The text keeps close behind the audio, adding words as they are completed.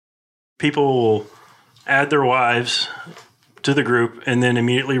people will add their wives to the group and then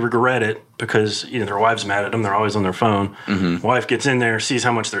immediately regret it because their wife's mad at them. They're always on their phone. Mm-hmm. Wife gets in there, sees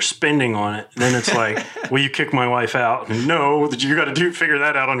how much they're spending on it. Then it's like, will you kick my wife out? No, you got to figure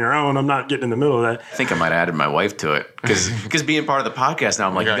that out on your own. I'm not getting in the mill of that. I think I might have added my wife to it because being part of the podcast now,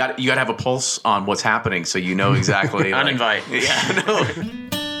 I'm like, you got to have a pulse on what's happening so you know exactly. Uninvite. Yeah, no.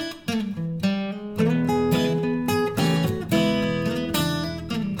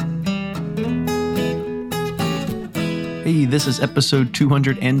 Hey, this is episode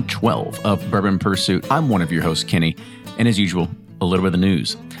 212 of Bourbon Pursuit. I'm one of your hosts, Kenny, and as usual, a little bit of the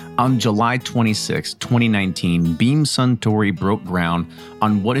news. On July 26, 2019, Beam Suntory broke ground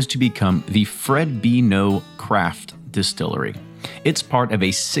on what is to become the Fred B. Noe Craft Distillery. It's part of a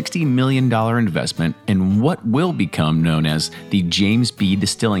 $60 million investment in what will become known as the James B.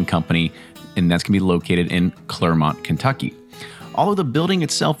 Distilling Company, and that's going to be located in Claremont, Kentucky. Although the building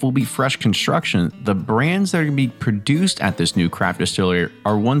itself will be fresh construction, the brands that are going to be produced at this new craft distillery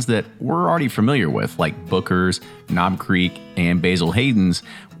are ones that we're already familiar with, like Booker's, Knob Creek, and Basil Hayden's,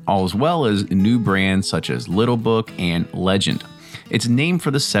 as well as new brands such as Little Book and Legend. It's named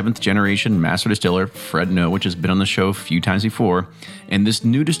for the 7th generation master distiller, Fred Noe, which has been on the show a few times before, and this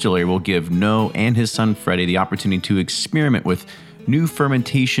new distillery will give Noe and his son Freddie the opportunity to experiment with new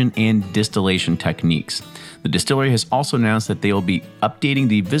fermentation and distillation techniques. The distillery has also announced that they will be updating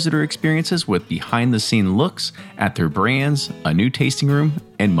the visitor experiences with behind-the-scene looks at their brands, a new tasting room,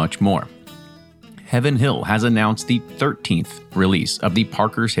 and much more. Heaven Hill has announced the 13th release of the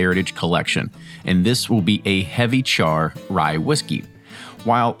Parker's Heritage Collection, and this will be a heavy char rye whiskey.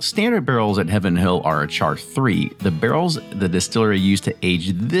 While standard barrels at Heaven Hill are a char 3, the barrels the distillery used to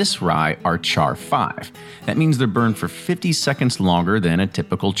age this rye are char 5. That means they're burned for 50 seconds longer than a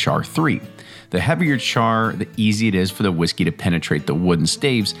typical char 3. The heavier char, the easier it is for the whiskey to penetrate the wooden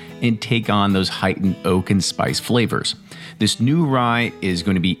staves and take on those heightened oak and spice flavors. This new rye is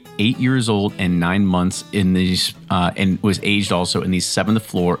going to be 8 years old and 9 months in these, and was aged also in the 7th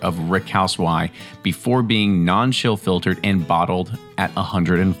floor of Rickhouse Rye before being non-chill filtered and bottled at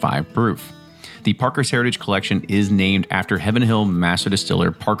 105 proof. The Parker's Heritage Collection is named after Heaven Hill master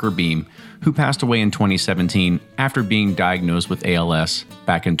distiller Parker Beam, who passed away in 2017 after being diagnosed with ALS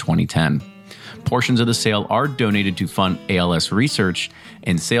back in 2010. Portions of the sale are donated to fund ALS research,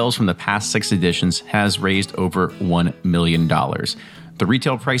 and sales from the past 6 editions has raised over $1 million. The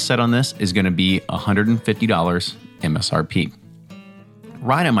retail price set on this is going to be $150 MSRP.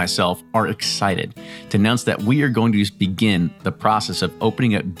 Ryan and myself are excited to announce that we are going to begin the process of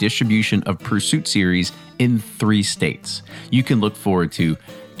opening up distribution of Pursuit series in 3 states. You can look forward to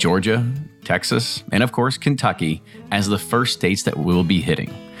Georgia, Texas, and of course Kentucky as the first states that we will be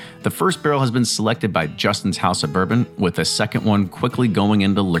hitting. The first barrel has been selected by Justin's House of Bourbon, with the second one quickly going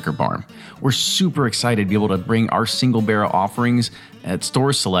into Liquor Barn. We're super excited to be able to bring our single barrel offerings at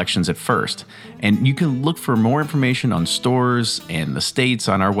store selections at first. And you can look for more information on stores and the states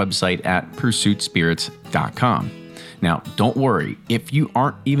on our website at pursuitspirits.com. Now, don't worry, if you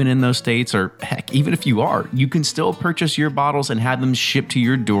aren't even in those states, or heck, even if you are, you can still purchase your bottles and have them shipped to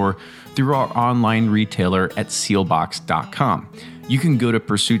your door through our online retailer at sealbox.com. You can go to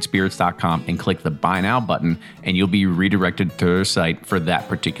pursuitspirits.com and click the Buy Now button, and you'll be redirected to their site for that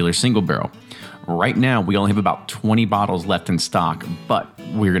particular single barrel. Right now, we only have about 20 bottles left in stock, but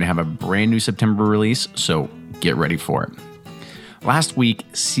we're going to have a brand new September release, so get ready for it. Last week,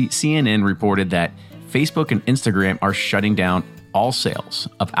 CNN reported that Facebook and Instagram are shutting down all sales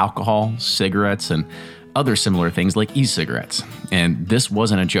of alcohol, cigarettes, and other similar things like e-cigarettes. And this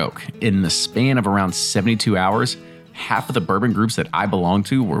wasn't a joke. In the span of around 72 hours, half of the bourbon groups that I belong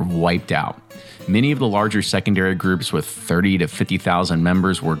to were wiped out. Many of the larger secondary groups with 30 to 50,000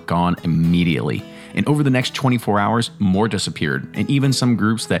 members were gone immediately. And over the next 24 hours, more disappeared. And even some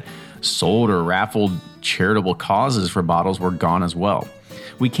groups that sold or raffled charitable causes for bottles were gone as well.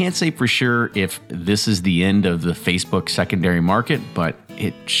 We can't say for sure if this is the end of the Facebook secondary market, but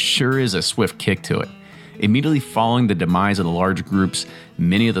it sure is a swift kick to it. Immediately following the demise of the large groups,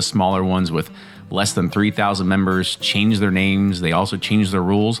 many of the smaller ones with less than 3,000 members changed their names. They also changed their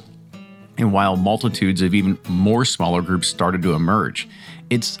rules. And while multitudes of even more smaller groups started to emerge,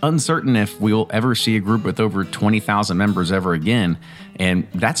 it's uncertain if we will ever see a group with over 20,000 members ever again. And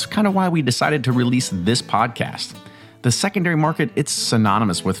that's kind of why we decided to release this podcast. The secondary market, it's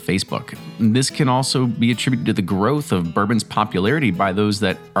synonymous with Facebook. This can also be attributed to the growth of bourbon's popularity by those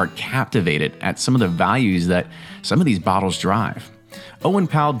that are captivated at some of the values that some of these bottles drive. Owen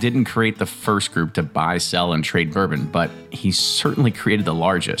Powell didn't create the first group to buy, sell, and trade bourbon, but he certainly created the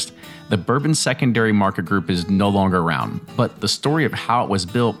largest. The bourbon secondary market group is no longer around, but the story of how it was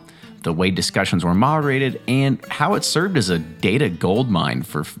built, the way discussions were moderated, and how it served as a data goldmine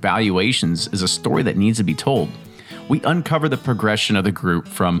for valuations is a story that needs to be told. We uncover the progression of the group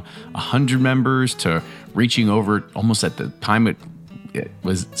from 100 members to reaching over, almost at the time it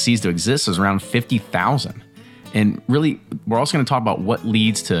was ceased to exist, was around 50,000. And really, we're also going to talk about what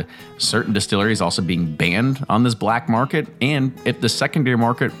leads to certain distilleries also being banned on this black market, and if the secondary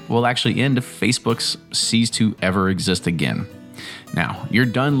market will actually end if Facebook's cease to ever exist again. Now, you're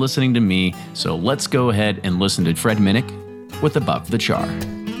done listening to me, so let's go ahead and listen to Fred Minnick with Above the Char.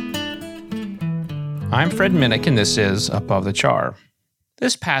 I'm Fred Minnick, and this is Above the Char.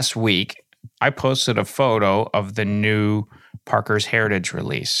 This past week, I posted a photo of the new Parker's Heritage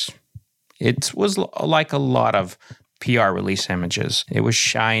release. It was like a lot of PR release images. It was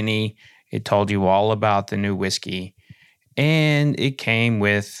shiny. It told you all about the new whiskey. And it came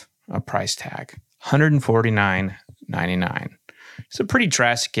with a price tag, $149.99. It's a pretty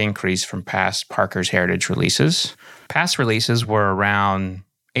drastic increase from past Parker's Heritage releases. Past releases were around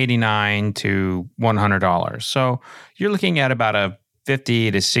 $89 to $100. So you're looking at about a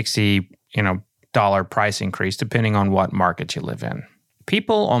 $50 to $60, dollar price increase, depending on what market you live in.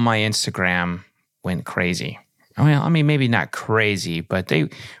 People on my Instagram went crazy. Well, I mean, maybe not crazy, but they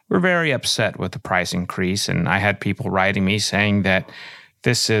were very upset with the price increase. And I had people writing me saying that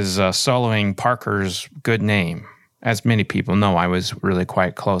this is soloing Parker's good name. As many people know, I was really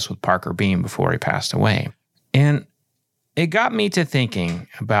quite close with Parker Beam before he passed away. And it got me to thinking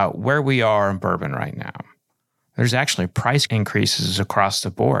about where we are in bourbon right now. There's actually price increases across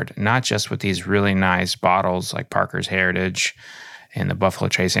the board, not just with these really nice bottles like Parker's Heritage and the Buffalo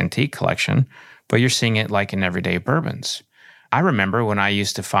Trace Antique Collection, but you're seeing it like in everyday bourbons. I remember when I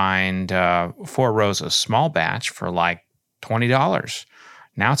used to find Four Roses small batch for like $20.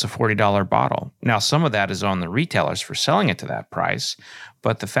 Now it's a $40 bottle. Now, some of that is on the retailers for selling it to that price,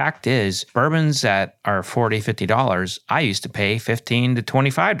 but the fact is, bourbons that are $40, $50, I used to pay $15 to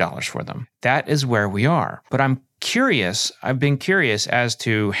 $25 for them. That is where we are. But I've been curious as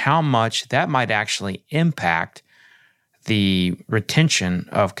to how much that might actually impact the retention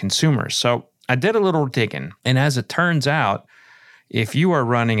of consumers. So I did a little digging, and as it turns out, if you are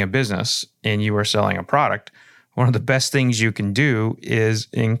running a business and you are selling a product, one of the best things you can do is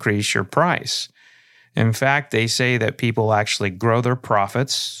increase your price. In fact, they say that people actually grow their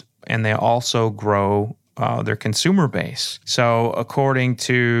profits and they also grow their consumer base. So according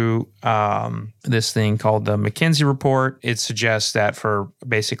to this thing called the McKinsey report, it suggests that for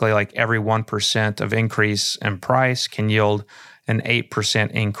basically like every 1% of increase in price can yield an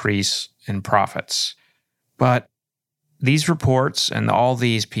 8% increase in profits. But these reports and all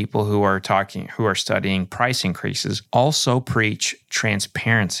these people who are studying price increases also preach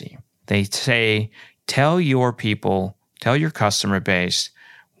transparency. They say, tell your customer base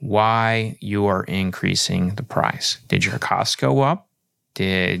why you are increasing the price. Did your costs go up?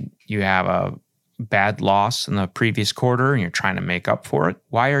 Did you have a bad loss in the previous quarter and you're trying to make up for it?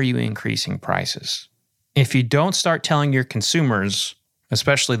 Why are you increasing prices? If you don't start telling your consumers,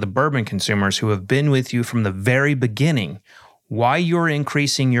 especially the bourbon consumers who have been with you from the very beginning, why you're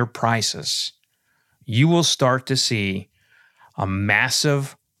increasing your prices, you will start to see a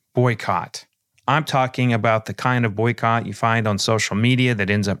massive boycott. I'm talking about the kind of boycott you find on social media that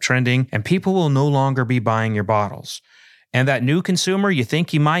ends up trending, and people will no longer be buying your bottles. And that new consumer you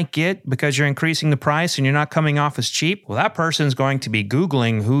think you might get because you're increasing the price and you're not coming off as cheap, well, that person's going to be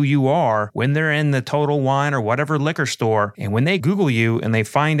Googling who you are when they're in the Total Wine or whatever liquor store. And when they Google you and they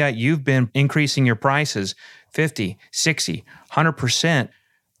find out you've been increasing your prices 50, 60, 100%,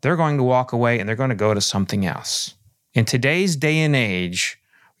 they're going to walk away and they're going to go to something else. In today's day and age,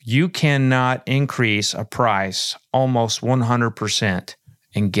 you cannot increase a price almost 100%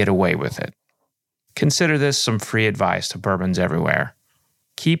 and get away with it. Consider this some free advice to bourbons everywhere.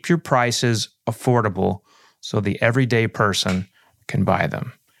 Keep your prices affordable so the everyday person can buy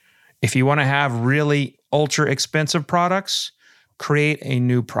them. If you want to have really ultra expensive products, create a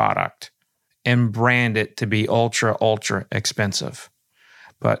new product and brand it to be ultra expensive.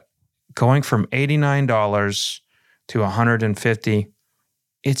 But going from $89 to $150,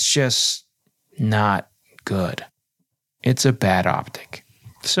 it's just not good. It's a bad optic.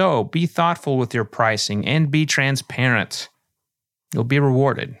 So be thoughtful with your pricing and be transparent. You'll be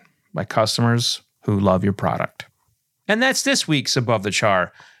rewarded by customers who love your product. And that's this week's Above the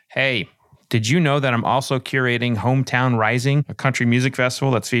Char. Hey, did you know that I'm also curating Hometown Rising, a country music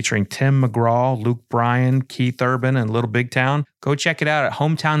festival that's featuring Tim McGraw, Luke Bryan, Keith Urban, and Little Big Town? Go check it out at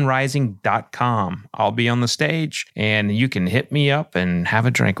hometownrising.com. I'll be on the stage, and you can hit me up and have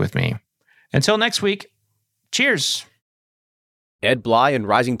a drink with me. Until next week, cheers. Ed Bly and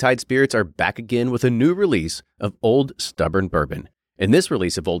Rising Tide Spirits are back again with a new release of Old Stubborn Bourbon. And this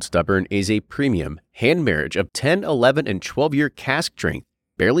release of Old Stubborn is a premium hand marriage of 10, 11, and 12-year cask strength,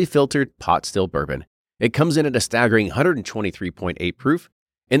 barely filtered pot still bourbon. It comes in at a staggering 123.8 proof,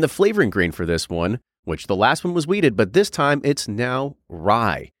 and the flavoring grain for this one, which the last one was wheated, but this time it's now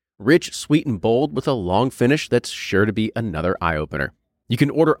rye. Rich, sweet, and bold with a long finish that's sure to be another eye-opener. You can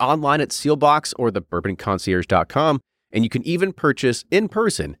order online at Sealbox or thebourbonconcierge.com, and you can even purchase in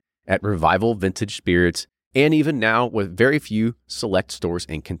person at Revival Vintage Spirits, and even now with very few select stores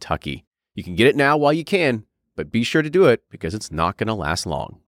in Kentucky. You can get it now while you can, but be sure to do it because it's not going to last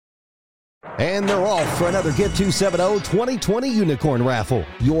long. And they're off for another Get 270 2020 Unicorn Raffle.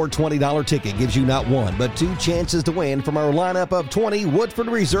 Your $20 ticket gives you not one, but two chances to win from our lineup of 20 Woodford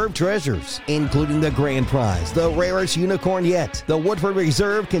Reserve treasures, including the grand prize, the rarest unicorn yet, the Woodford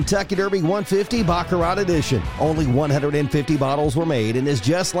Reserve Kentucky Derby 150 Baccarat Edition. Only 150 bottles were made and is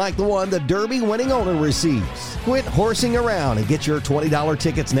just like the one the Derby winning owner receives. Quit horsing around and get your $20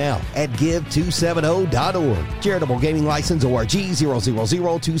 tickets now at give270.org. Charitable Gaming License ORG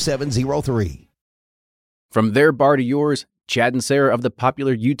 0002703. From their bar to yours, Chad and Sarah of the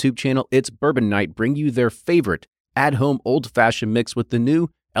popular YouTube channel It's Bourbon Night bring you their favorite at-home old-fashioned mix with the new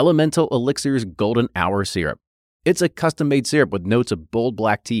Elemental Elixirs Golden Hour Syrup. It's a custom-made syrup with notes of bold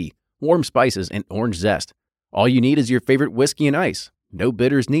black tea, warm spices, and orange zest. All you need is your favorite whiskey and ice. No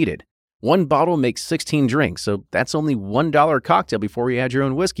bitters needed. One bottle makes 16 drinks, so that's only $1 a cocktail before you add your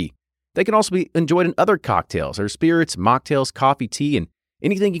own whiskey. They can also be enjoyed in other cocktails or spirits, mocktails, coffee, tea, and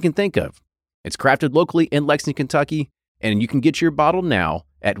anything you can think of. It's crafted locally in Lexington, Kentucky, and you can get your bottle now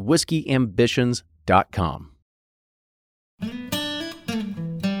at whiskeyambitions.com.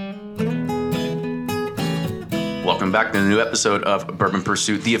 Welcome back to the new episode of Bourbon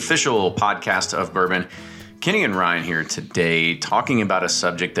Pursuit, the official podcast of bourbon. Kenny and Ryan here today talking about a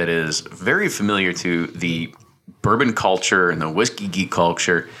subject that is very familiar to the bourbon culture and the whiskey geek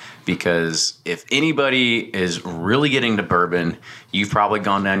culture, because if anybody is really getting to bourbon, you've probably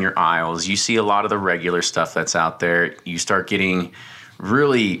gone down your aisles. You see a lot of the regular stuff that's out there. You start getting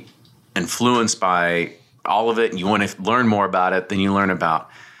really influenced by all of it, and you want to learn more about it. Then you learn about,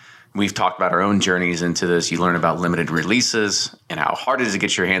 we've talked about our own journeys into this. You learn about limited releases and how hard it is to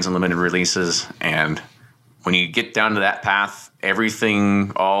get your hands on limited releases. And when you get down to that path,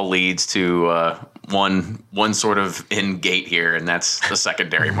 everything all leads to one sort of end gate here, and that's the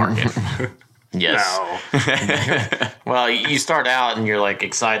secondary market. Yes. No. Well, you start out and you're like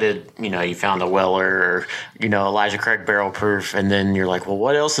excited, you found a Weller or, Elijah Craig barrel proof, and then you're like, well,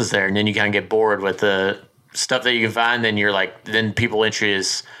 what else is there? And then you kind of get bored with the stuff that you can find. Then you're like, then people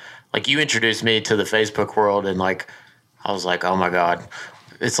introduced me to the Facebook world, and like, I was like, oh my God.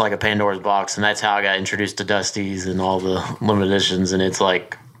 It's like a Pandora's box, and that's how I got introduced to Dusty's and all the limited editions, and it's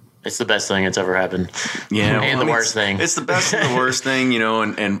like, it's the best thing that's ever happened. Yeah, and the worst thing. It's the best and the worst thing,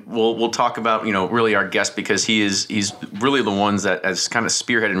 and we'll talk about, really our guest, because he's really the ones that has kind of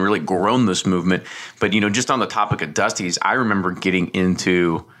spearheaded and really grown this movement. But, just on the topic of Dusty's, I remember getting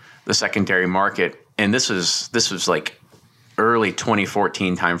into the secondary market, and this was like early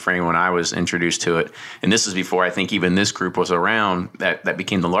 2014 timeframe when I was introduced to it. And this is before I think even this group was around that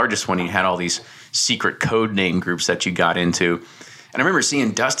became the largest one. You had all these secret code name groups that you got into. And I remember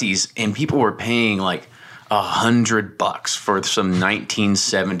seeing Dusty's, and people were paying like $100 for some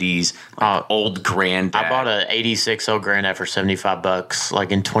 1970s old Granddad. I bought a 86 old Granddad for $75,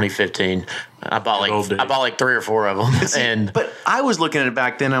 like in 2015. I bought like 3 or 4 of them. But I was looking at it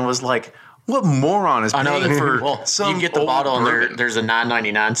back then. I was like, what moron is paying for some you can get the bottle bourbon? And there's a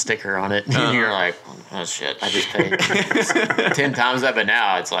 $9.99 sticker on it. And you're like, oh shit, I just paid 10 times that. But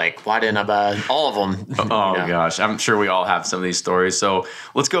now it's like, why didn't I buy all of them? Oh gosh, I'm sure we all have some of these stories. So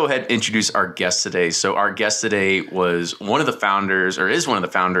let's go ahead and introduce our guest today. So our guest today was is one of the founders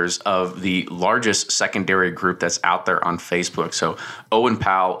of the largest secondary group that's out there on Facebook. So Owen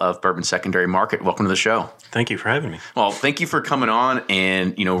Powell of Bourbon Secondary Market, welcome to the show. Thank you for having me. Well, thank you for coming on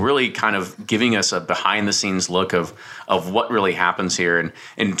and, really kind of giving us a behind the scenes look of what really happens here.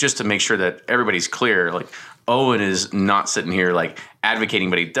 And just to make sure that everybody's clear, like Owen is not sitting here like advocating,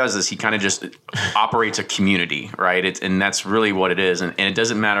 but he does this. He kind of just operates a community, right? And that's really what it is. And it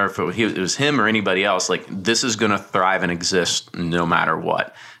doesn't matter if it was him or anybody else. Like this is going to thrive and exist no matter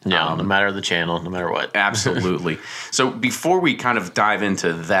what. Yeah, no matter the channel, no matter what. Absolutely. So before we kind of dive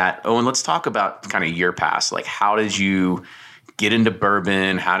into that, Owen, let's talk about kind of your past. Like how did you get into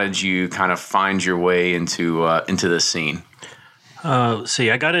bourbon? How did you kind of find your way into this scene?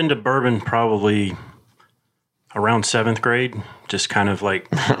 I got into bourbon probably around 7th grade, just kind of like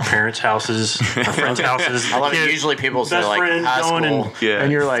parents' houses, our friends' houses. I love it. Usually people say like high school,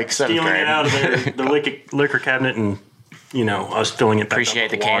 and you're like 7th stealing grade. it out of the liquor cabinet and, us filling it back Appreciate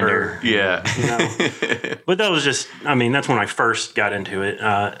up with the water. candor. Yeah. But that was just, that's when I first got into it.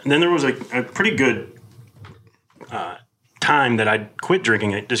 And then there was a pretty good time that I quit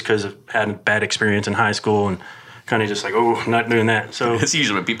drinking it just because I had a bad experience in high school and kind of just like, not doing that. So It's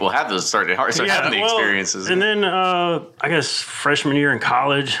usually when people have those start having the experiences. And then I guess freshman year in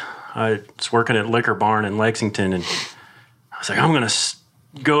college, I was working at Liquor Barn in Lexington, and I was like, I'm going to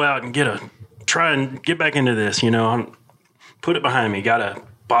go out and try and get back into this, put it behind me. Got a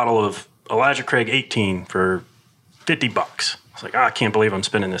bottle of Elijah Craig 18 for $50. I was like, I can't believe I'm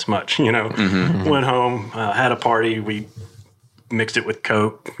spending this much, Went home, had a party. We mixed it with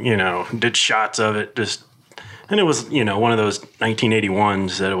Coke, did shots of it, and it was, one of those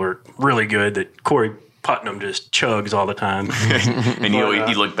 1981s that were really good that Corey Putnam just chugs all the time. And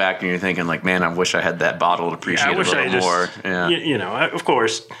you look back and you're thinking like, man, I wish I had that bottle to appreciate it a little more. Yeah. Of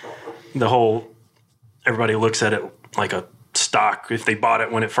course, everybody looks at it like a stock if they bought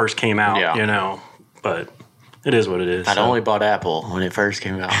it when it first came out, but it is what it is. I'd only bought Apple when it first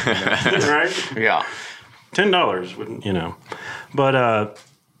came out. Right? Yeah. $10 wouldn't, but,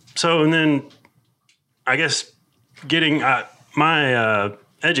 so, and then I guess getting, my,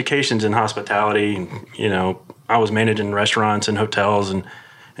 education's in hospitality, and, I was managing restaurants and hotels, and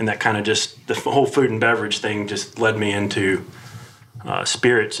that kind of just, the whole food and beverage thing just led me into,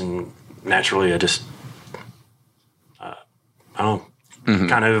 spirits, and naturally I just,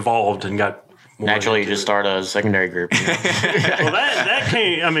 kind of evolved and got more Naturally, you into just start a secondary group. Well, that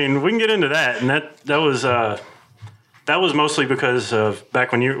came. We can get into that, and that was mostly because of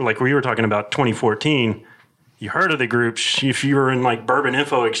back when we were talking about 2014. You heard of the groups. If you were in like Bourbon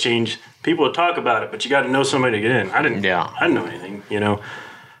Info Exchange, people would talk about it, but you got to know somebody to get in. I didn't know anything, So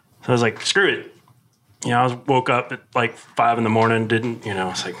I was like, screw it. I woke up at like 5 a.m. Didn't, I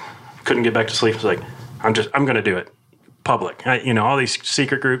was like, couldn't get back to sleep. I was like, I'm going to do it. Public, all these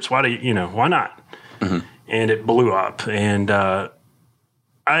secret groups. Why why not? Mm-hmm. And it blew up, and I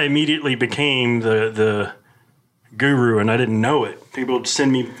immediately became the guru, and I didn't know it. People would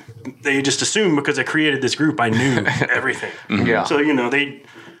send me. They just assumed because I created this group, I knew everything. Mm-hmm. Yeah. So they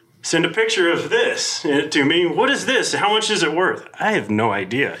send a picture of this to me. What is this? How much is it worth? I have no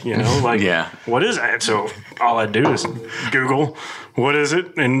idea. What is that? So all I do is Google. What is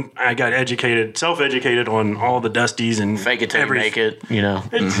it? And I got self-educated on all the Dusties and fake it till you make it,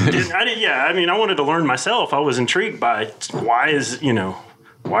 I wanted to learn myself. I was intrigued by why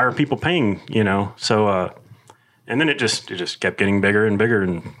are people paying, So, and then it just kept getting bigger and bigger,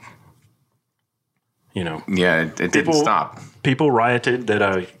 and Yeah, it didn't stop. People rioted that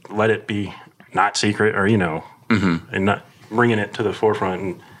I let it be not secret, or and not bringing it to the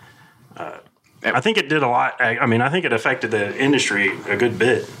forefront. And I think it did a lot. I think it affected the industry a good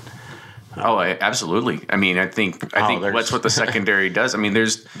bit. Oh, absolutely. I think that's what the secondary does.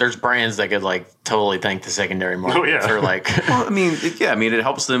 There's brands that could like totally thank the secondary market for like. Well, it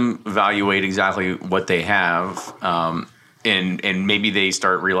helps them evaluate exactly what they have, and maybe they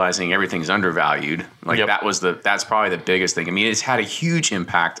start realizing everything's undervalued. That's probably the biggest thing. It's had a huge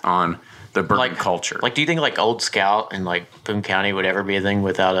impact on the bourbon culture. Like, do you think like Old Scout and like Boone County would ever be a thing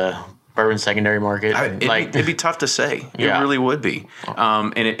without a bourbon secondary market? It'd be tough to say. It really would be.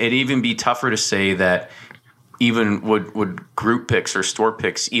 And it'd even be tougher to say that even would group picks or store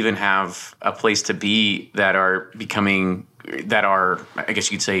picks even have a place to be that are, I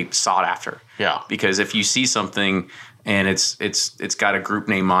guess you'd say, sought after. Yeah. Because if you see something and it's got a group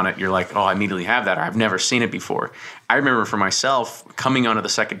name on it, you're like, oh, I immediately have that, or I've never seen it before. I remember for myself coming onto the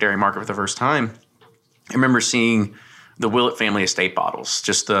secondary market for the first time, I remember seeing the Willett family estate bottles,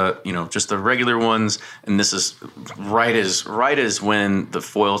 just the regular ones, and this is right as when the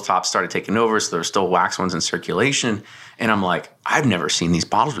foil tops started taking over, so there's still wax ones in circulation, and I'm like, I've never seen these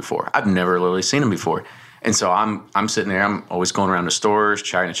bottles before. I've never literally seen them before, and so I'm sitting there, I'm always going around the stores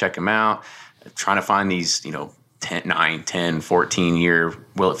trying to check them out, trying to find these 9, 10, 14 year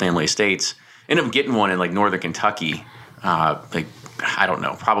Willett family estates. Ended up getting one in like Northern Kentucky, I don't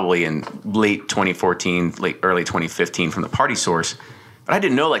know, probably in late 2014, early 2015 from the Party Source. But I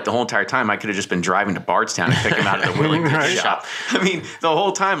didn't know the whole entire time I could have just been driving to Bardstown and picking them out of the Willett shop. The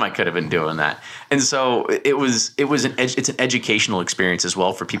whole time I could have been doing that. And so it's an educational experience as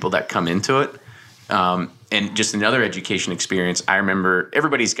well for people that come into it. And just another education experience, I remember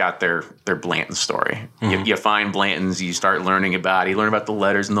everybody's got their Blanton story. Mm-hmm. You find Blantons, you start learning about it. You learn about the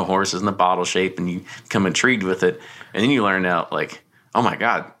letters and the horses and the bottle shape, and you become intrigued with it. And then you learn out, oh my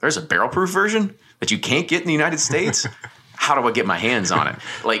God, there's a barrel proof version that you can't get in the United States. How do I get my hands on it?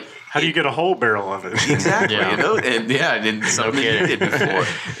 Like, how do you get a whole barrel of it? Exactly. Yeah. You know? And something that you did before.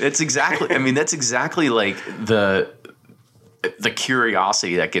 That's exactly like the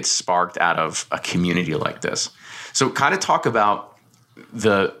curiosity that gets sparked out of a community like this. So kind of talk about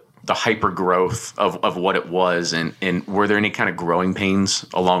the hyper growth of what it was, and were there any kind of growing pains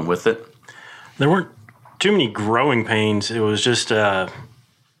along with it? There weren't too many growing pains. It was just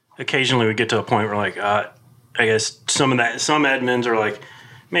occasionally we get to a point where like I guess some admins are like,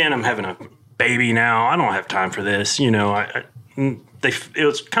 man, I'm having a baby now. I don't have time for this. You know, it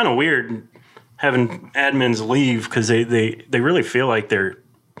was kind of weird having admins leave because they really feel like they're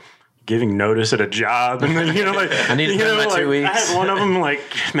giving notice at a job, and then, you know, like I need to spend my 2 weeks. I had one of them like,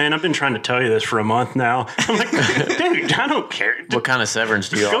 man, I've been trying to tell you this for a month now. I'm like, dude, I don't care. What kind of severance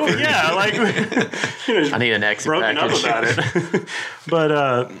do you Go, offer? yeah, like, you know, I need an exit broken package. up about it.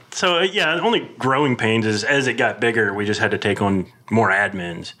 But yeah, only growing pains is as it got bigger, we just had to take on more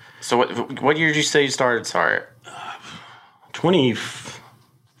admins. So what year did you say you started? Sorry.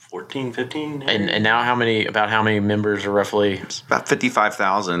 2014, 15. And now how many members are roughly? It's about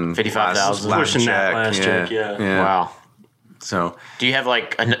 55,000. 55,000. Pushing that last check, yeah. Wow. So Do you have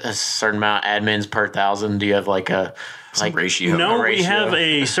like a certain amount of admins per thousand? Do you have like a ratio? No, a we ratio? have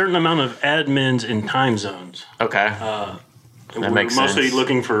a certain amount of admins in time zones. Okay. We're makes mostly sense.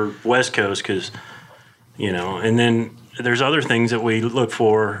 looking for West Coast because, you know, and then there's other things that we look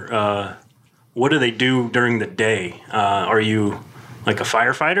for. What do they do during the day? Are you like a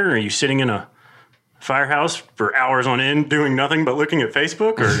firefighter? Are you sitting in a firehouse for hours on end doing nothing but looking at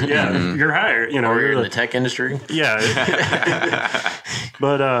Facebook? Or you're hired. You know, or you're in you're the tech industry? yeah.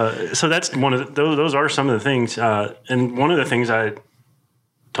 But so that's one of those are some of the things. And one of the things I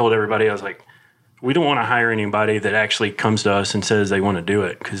told everybody, I was like, we don't want to hire anybody that actually comes to us and says they want to do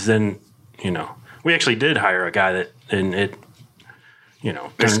it, because then, you know, we actually did hire a guy that, and it, you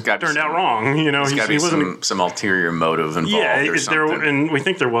know, turned out wrong. You know, There's got to be wasn't some ulterior motive involved. yeah, or something. and we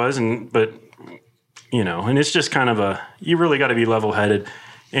think there was, but you know, and it's just kind of you really got to be level headed,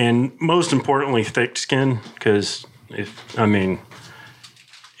 and most importantly, thick skin, because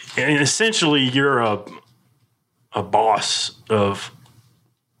essentially you're a boss of.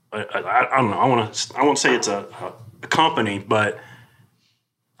 I don't know. I won't say it's a company, but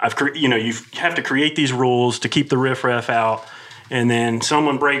you have to create these rules to keep the riffraff out, and then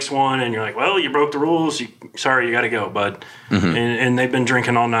someone breaks one, and you're like, well, you broke the rules. Sorry, you got to go, bud. Mm-hmm. And they've been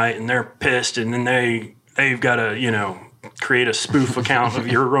drinking all night, and they're pissed, and then they've got to create a spoof account of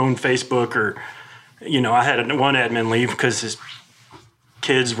your own Facebook, or I had one admin leave because his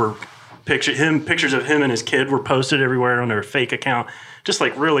kids were pictures of him and his kid were posted everywhere on their fake account. Just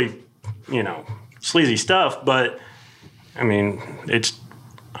like really, sleazy stuff. But I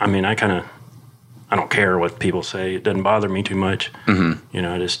don't care what people say. It doesn't bother me too much. Mm-hmm.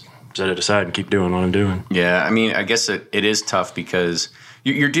 I just set it aside and keep doing what I'm doing. Yeah, I guess it is tough because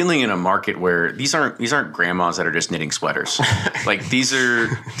you're dealing in a market where these aren't grandmas that are just knitting sweaters. Like these are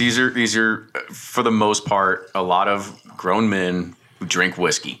for the most part a lot of grown men who drink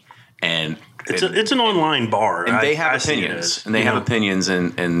whiskey, and it's an online bar, and they have opinions,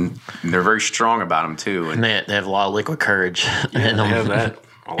 and they're very strong about them too. And they have a lot of liquid courage. Yeah, they have that.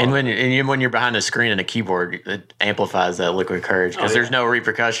 And when you're behind a screen and a keyboard, it amplifies that liquid courage because there's no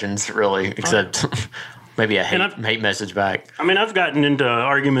repercussions really, except maybe a hate message back. I've gotten into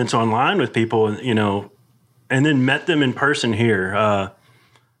arguments online with people, and then met them in person here.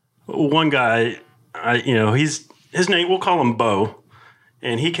 One guy, his name, we'll call him Bo.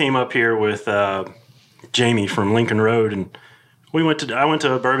 And he came up here with Jamie from Lincoln Road, and I went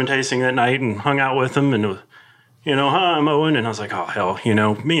to a bourbon tasting that night and hung out with him, and hi, I'm Owen, and I was like, oh hell,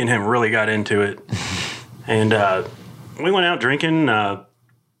 me and him really got into it, and we went out drinking. I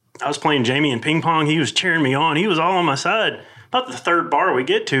was playing Jamie in ping pong. He was cheering me on. He was all on my side. About the third bar we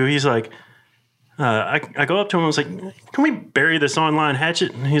get to, he's like, I go up to him. I was like, can we bury this online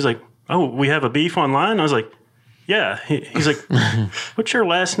hatchet? And he's like, oh, we have a beef online. I was like, yeah. He's like, what's your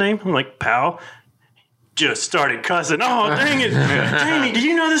last name? I'm like, Powell. Just started cussing. Oh, dang it. Jamie, did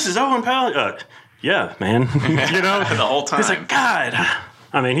you know this is Owen Powell? Yeah, man. The whole time. He's like, God.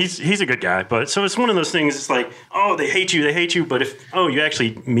 He's a good guy. But so it's one of those things. It's like, oh, they hate you. But if you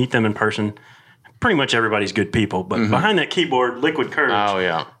actually meet them in person, pretty much everybody's good people. But behind that keyboard, liquid courage. Oh,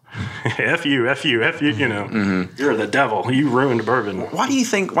 yeah. F you, you're the devil. You ruined bourbon. Why do you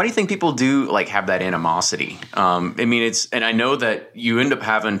think people do have that animosity? And I know that you end up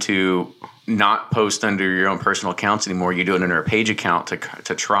having to not post under your own personal accounts anymore. You do it under a page account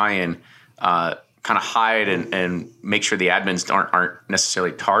to try and kind of hide and make sure the admins aren't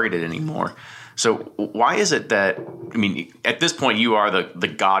necessarily targeted anymore. So why is it that, I mean, at this point you are the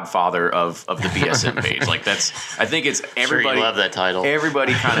godfather of the BSM page? Like I think it's everybody. Sure, you love that title.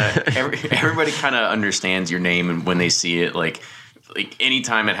 Everybody everybody kind of understands your name, and when they see it, like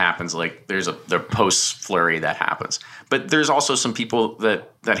anytime it happens, like there's the post flurry that happens. But there's also some people that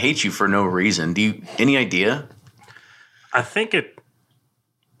hate you for no reason. Any idea? I think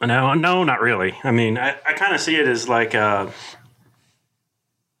no, not really. I mean, I kind of see it as like, I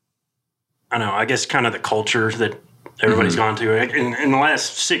don't know, I guess kind of the culture that everybody's gone to. In the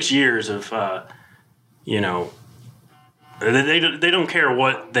last 6 years of, they don't care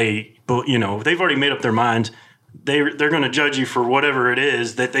what they've already made up their minds. They're going to judge you for whatever it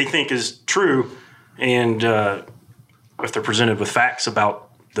is that they think is true. And if they're presented with facts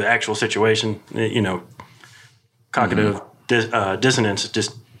about the actual situation, cognitive dissonance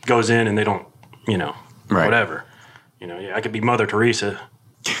just goes in and they don't, whatever. I could be Mother Teresa.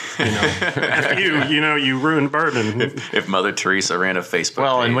 F you ruined bourbon. If Mother Teresa ran a Facebook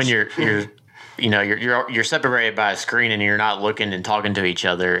page. And when you're separated by a screen and you're not looking and talking to each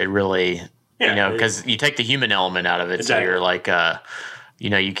other, it really, because you take the human element out of it. Exactly. So you're like,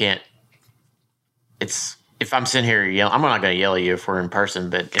 you can't. If I'm sitting here yelling, I'm not going to yell at you if we're in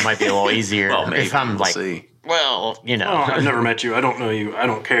person, but it might be a little easier if I'm like, I've never met you. I don't know you. I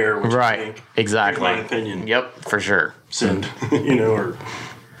don't care what you think. Exactly. Here's my opinion. Yep, for sure. Send, or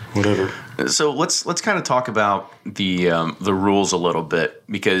whatever. So let's kind of talk about the rules a little bit,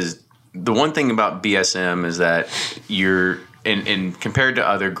 because the one thing about BSM is that you're in compared to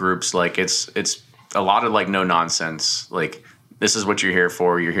other groups, like it's a lot of like no nonsense. Like, this is what you're here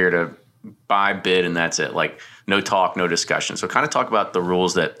for. You're here to buy, bid, and that's it. Like, no talk, no discussion. So kind of talk about the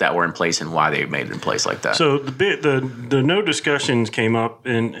rules that were in place and why they made it in place like that. So the no discussions came up,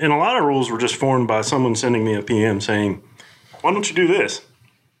 and a lot of rules were just formed by someone sending me a PM saying, why don't you do this?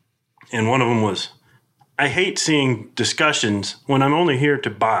 And one of them was, I hate seeing discussions when I'm only here to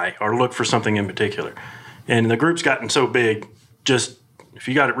buy or look for something in particular. And the group's gotten so big, just if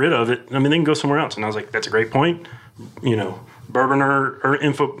you got rid of it, I mean, they can go somewhere else. And I was like, that's a great point. Bourbon or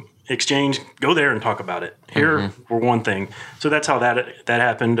Info Exchange, go there and talk about it. Here, we're one thing. So that's how that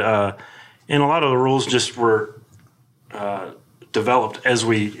happened. And a lot of the rules just were developed as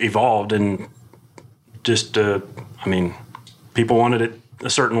we evolved, and just, people wanted it a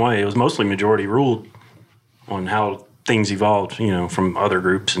certain way. It was mostly majority ruled on how things evolved, from other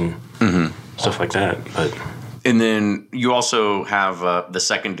groups and stuff like that. And then you also have the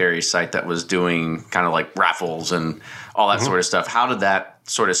secondary site that was doing kind of like raffles and all that sort of stuff. How did that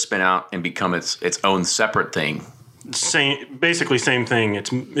sort of spin out and become its own separate thing? Basically same thing.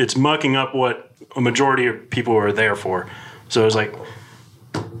 It's mucking up what a majority of people are there for. So it's like,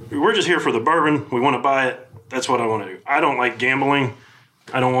 we're just here for the bourbon. We want to buy it. That's what I want to do. I don't like gambling.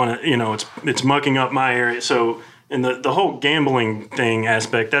 I don't want to, it's mucking up my area. So, and the whole gambling thing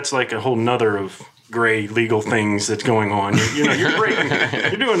aspect, that's like a whole nother of gray legal things that's going on. You're breaking,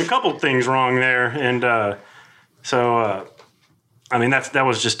 you're doing a couple things wrong there. And that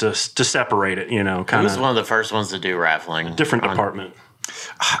was just to separate it, kind of. Who was one of the first ones to do raffling? Different department.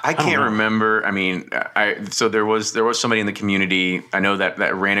 I can't remember. I mean, so there was somebody in the community, I know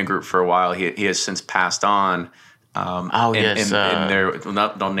that ran a group for a while. He has since passed on. Yes.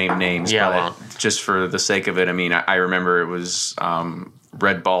 And don't name names, but just for the sake of it, I mean, I remember it was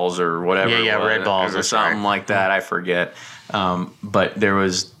Red Balls or whatever. Yeah, Red Balls or something like that. I forget. But there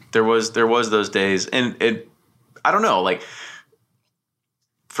was those days, and I don't know, like.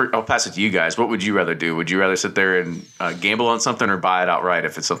 I'll pass it to you guys. What would you rather do? Would you rather sit there and gamble on something, or buy it outright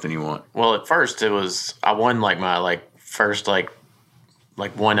if it's something you want? Well, at first it was, I won my first 1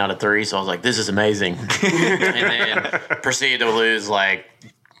 out of 3, so I was like, this is amazing. And then proceeded to lose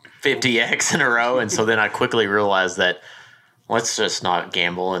 50x in a row, and so then I quickly realized that let's just not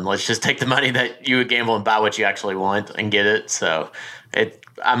gamble, and let's just take the money that you would gamble and buy what you actually want and get it. So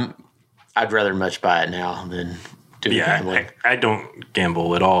I'd rather much buy it now than gambling. I don't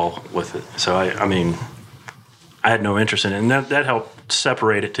gamble at all with it. So I had no interest in it, and that helped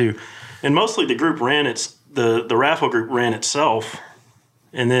separate it too. And mostly the group the raffle group ran itself,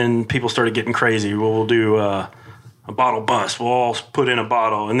 and then people started getting crazy. We'll do a bottle bust. We'll all put in a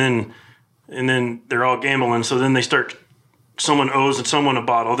bottle, and then they're all gambling. So then someone owes someone a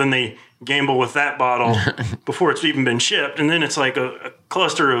bottle. Then they gamble with that bottle before it's even been shipped, and then it's like a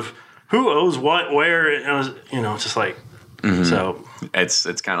cluster of who owes what, where. It's just like, so.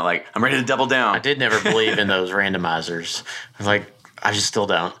 It's kind of like, I'm ready to double down. I did never believe in those randomizers. I was like, I just still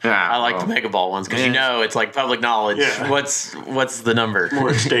don't. Yeah, I like the mega ball ones because it's like public knowledge. Yeah. What's the number? More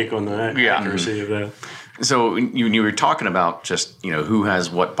at stake on the accuracy of that. So you were talking about just, who has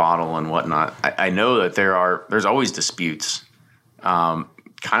what bottle and whatnot. I know that there's always disputes. Kind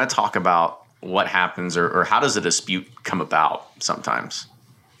of talk about what happens or how does a dispute come about sometimes?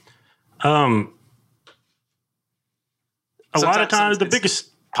 A lot of times the biggest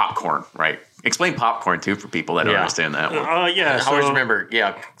popcorn, right? Explain popcorn too for people that don't understand that one. I always remember,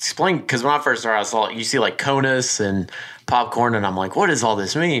 explain, because when I first started, I saw you see like CONUS and popcorn, and I'm like, what does all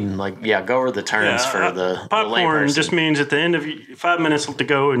this mean? Like, go over the terms for the popcorn. Just means at the end of 5 minutes to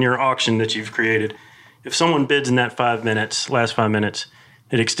go in your auction that you've created, if someone bids in that 5 minutes, last 5 minutes,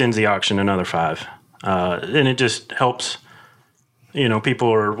 it extends the auction another 5, and it just helps.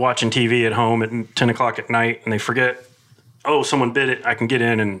 People are watching TV at home at 10 o'clock at night, and they forget, someone bid it, I can get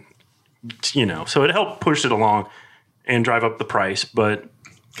in, and so it helped push it along and drive up the price, but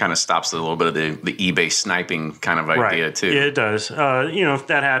kind of stops a little bit of the eBay sniping kind of idea too. Yeah, it does. If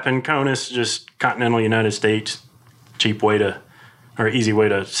that happened, CONUS, just continental United States, easy way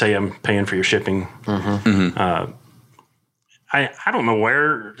to say I'm paying for your shipping. I don't know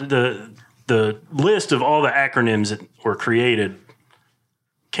where the list of all the acronyms that were created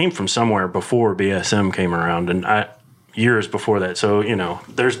came from somewhere before BSM came around, and years before that. So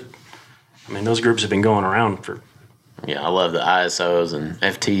those groups have been going around for. Yeah, I love the ISOs and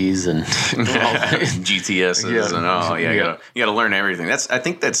FTs and GTSs and you got to learn everything. I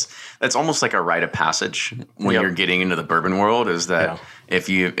think that's almost like a rite of passage when you're getting into the bourbon world. Is that if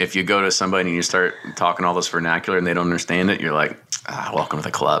you go to somebody and you start talking all this vernacular and they don't understand it, you're like, welcome to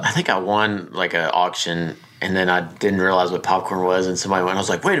the club. I think I won like an auction and then I didn't realize what popcorn was, and somebody went. I was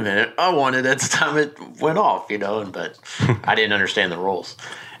like, wait a minute, I won it at the time it went off, but I didn't understand the rules.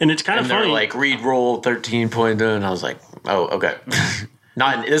 And it's kind of funny. They're like, read rule 13.0, and I was like, oh, okay.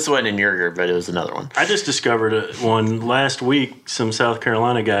 This wasn't in your year, but it was another one. I just discovered one last week. Some South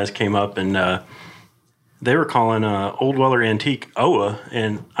Carolina guys came up, and they were calling Old Weller Antique OWA,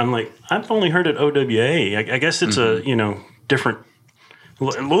 and I'm like, I've only heard it OWA. I guess it's a different.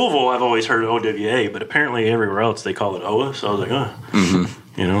 In Louisville, I've always heard OWA, but apparently everywhere else they call it OWA. So I was like,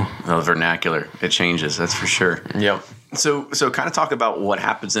 the vernacular, it changes. That's for sure. Yep. So kind of talk about what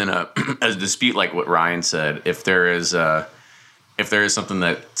happens in a dispute, like what Ryan said. If there is something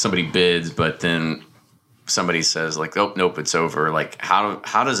that somebody bids, but then somebody says like, oh nope, it's over. Like when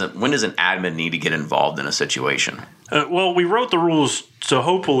does an admin need to get involved in a situation? Well, we wrote the rules so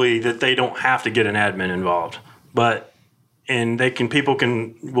hopefully that they don't have to get an admin involved, and people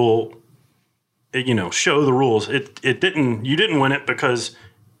will show the rules. You didn't win it because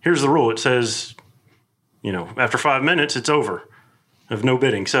here's the rule. It says, after 5 minutes, it's over of no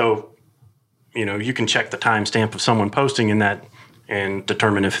bidding. So, you can check the timestamp of someone posting in that and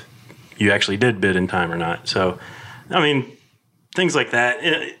determine if you actually did bid in time or not. So, things like that.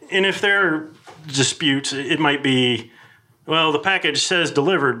 And if there are disputes, it might be, well, the package says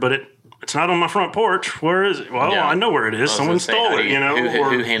delivered, but it's not on my front porch. Where is it? Well, I know where it is. Someone stole it,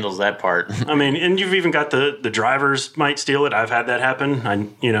 Who handles that part? And you've even got the drivers might steal it. I've had that happen. I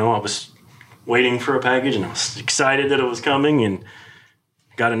was waiting for a package and I was excited that it was coming and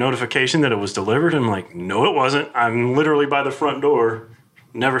got a notification that it was delivered. And I'm like, no, it wasn't. I'm literally by the front door.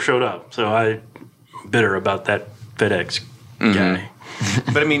 Never showed up. So I'm bitter about that FedEx guy.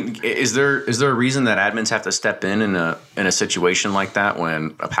 But is there a reason that admins have to step in a situation like that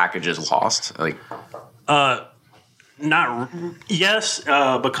when a package is lost? Because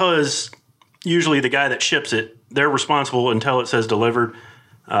usually the guy that ships it, they're responsible until it says delivered,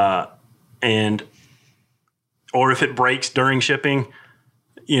 or if it breaks during shipping,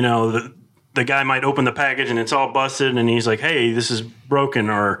 the guy might open the package and it's all busted, and he's like, "Hey, this is broken,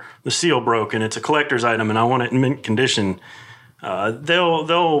 or the seal broke, and it's a collector's item, and I want it in mint condition."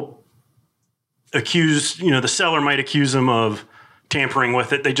 They'll accuse, the seller might accuse them of tampering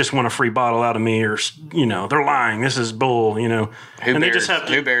with it. They just want a free bottle out of me, or, they're lying. This is bull, Who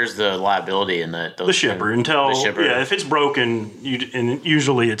bears the liability in that? The shipper. If it's broken, and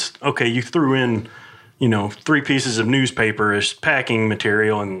usually it's, okay, you threw in, 3 pieces of newspaper as packing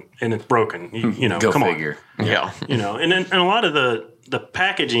material and it's broken. Go come figure. On. Yeah. And a lot of the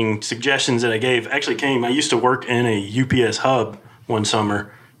packaging suggestions that I gave actually came. I used to work in a UPS hub one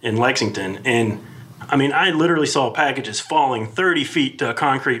summer in Lexington, and I literally saw packages falling 30 feet to a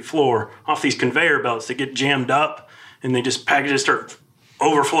concrete floor off these conveyor belts that get jammed up, and packages start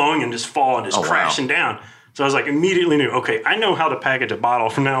overflowing and just fall and just crashing down. So I was like, immediately knew, okay, I know how to package a bottle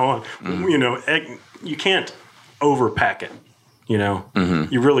from now on. You can't overpack it.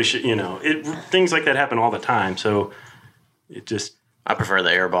 You really should. Things like that happen all the time. So it just. I prefer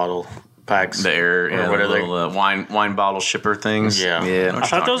the air bottle packs. The air, or what the are they? little wine bottle shipper things. Yeah. I know what I you're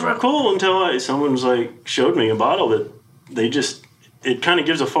thought those talking were about. cool until someone was like showed me a bottle that they just it kind of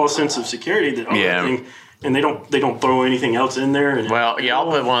gives a false sense of security that everything, and they don't throw anything else in there. And Well, yeah, I'll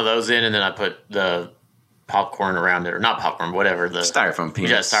put one of those in, and then I put the popcorn around it, or not popcorn, whatever the Styrofoam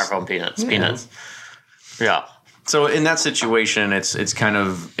peanuts. Yeah, styrofoam peanuts. Yeah. So in that situation, it's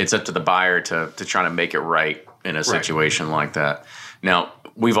up to the buyer to try to make it right in a situation like that. Now,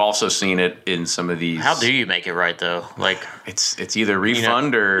 we've also seen it in some of these. How do you make it right though? Like it's either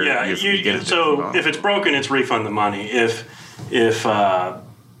refund or you get it. So if it's broken, it's refund the money. If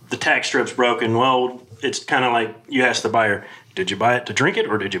the tax strip's broken, well, it's kind of like you ask the buyer, did you buy it to drink it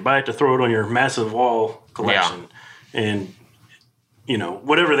or did you buy it to throw it on your massive wall collection? Yeah. And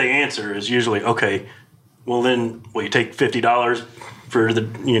whatever they answer is usually okay. Well, then will you take $50 for the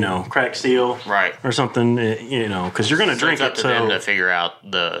cracked steel, right, or something? Because you're going to drink it's up it. to So them to figure out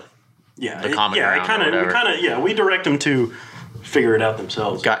the common ground. We direct them to figure it out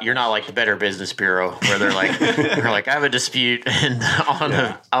themselves. You're not like the Better Business Bureau where they're like, I have a dispute and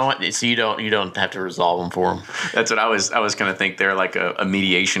I want so you don't have to resolve them for them. That's what I was going to think. They're like a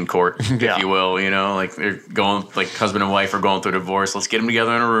mediation court, if you will. Like they're going like husband and wife are going through a divorce. Let's get them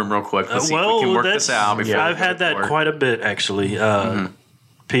together in a room real quick. Let's see if we can work this out. I've had that quite a bit actually.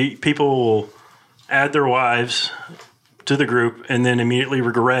 People will add their wives to the group and then immediately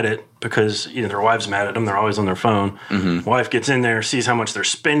regret it because their wife's mad at them. They're always on their phone. Wife gets in there, sees how much they're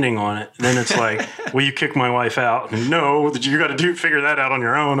spending on it. Then it's like, will you kick my wife out? And no, you got to figure that out on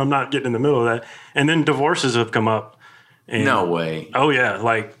your own. I'm not getting in the middle of that. And then divorces have come up. And, no way. Oh yeah,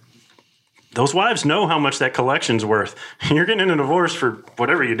 like those wives know how much that collection's worth. You're getting in a divorce for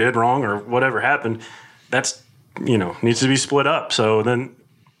whatever you did wrong or whatever happened. That's needs to be split up. So then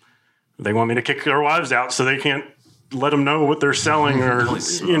they want me to kick their wives out so they can't let them know what they're selling or,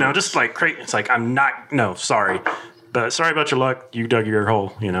 just like crazy. It's like, sorry. But sorry about your luck. You dug your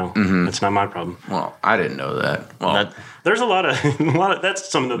hole, That's not my problem. Well, I didn't know that. Well, there's a lot of, that's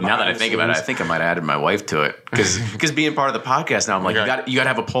some of the. Now that I think about it, I think I might have added my wife to it because being part of the podcast now, I'm like, you got to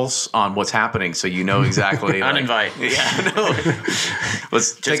have a pulse on what's happening so you know exactly. Uninvite. Yeah, no.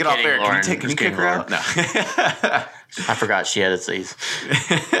 Let's take it off air. Can you kick her out? No. I forgot she edits these.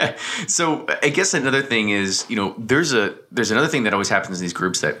 So I guess another thing is, there's another thing that always happens in these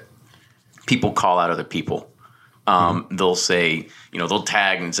groups that people call out other people. They'll say, they'll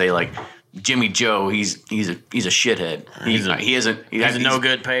tag and say like, Jimmy Joe, he's a shithead. He's a no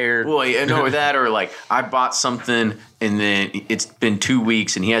good payer. Well, or that, or like I bought something and then it's been 2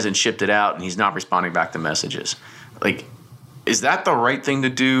 weeks and he hasn't shipped it out and he's not responding back to messages. Like, is that the right thing to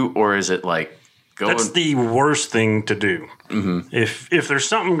do, or is it like? That's the worst thing to do. Mm-hmm. If there's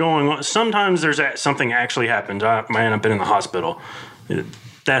something going on, sometimes something actually happens. I've been in the hospital.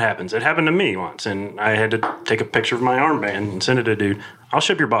 That happens. It happened to me once, and I had to take a picture of my armband and send it to a dude. I'll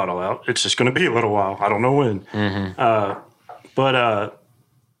ship your bottle out. It's just going to be a little while. I don't know when. Mm-hmm. But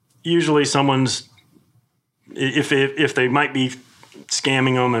usually someone's, if they might be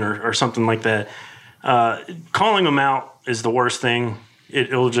scamming them or something like that, calling them out is the worst thing.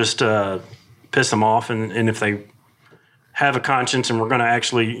 It'll just piss them off, and if they have a conscience and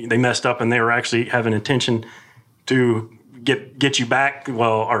they messed up and they were actually having intention to get you back,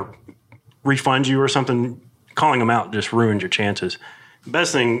 or refund you or something, calling them out just ruins your chances. The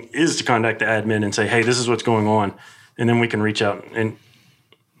best thing is to contact the admin and say, hey, this is what's going on, and then we can reach out and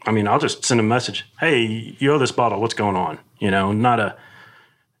I'll just send a message. Hey, you owe this bottle. What's going on?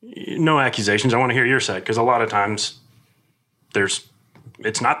 No accusations. I want to hear your side, because a lot of times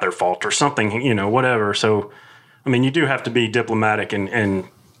it's not their fault or something, whatever. So, you do have to be diplomatic and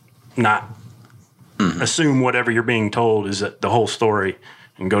not assume whatever you're being told is the whole story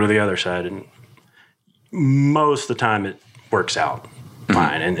and go to the other side. And most of the time it works out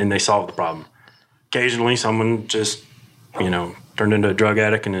fine and they solve the problem. Occasionally someone just, turned into a drug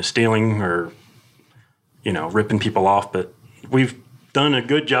addict and is stealing or, ripping people off. But we've done a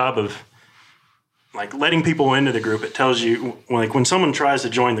good job of like letting people into the group. It tells you, like when someone tries to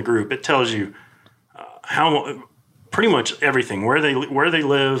join the group, it tells you how pretty much everything, where they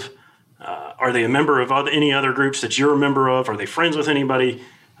live, are they a member of any other groups that you're a member of? Are they friends with anybody?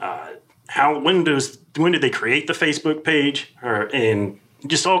 When did they create the Facebook page? And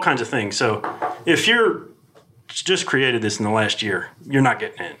just all kinds of things. So if you're just created this in the last year, you're not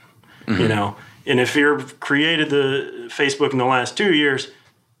getting in, And if you've created the Facebook in the last 2 years,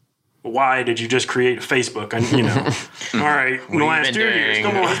 why did you just create a Facebook? All right, in the last 2 years.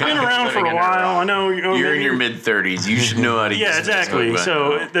 Come on, it's been around for a while. I know. You're in your mid-30s. You should know how to use exactly.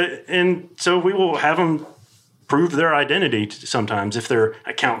 Facebook, So we will have them prove their identity sometimes if their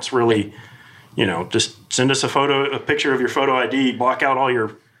account's really, just send us a picture of your photo ID, block out all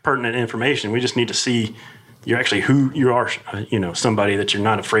your pertinent information. We just need to see you're actually who you are, somebody that you're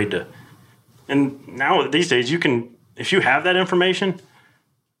not afraid to. And now these days if you have that information,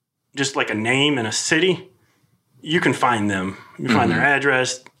 just like a name and a city, you can find them. You find their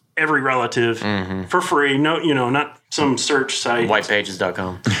address, every relative for free. No, not some search site.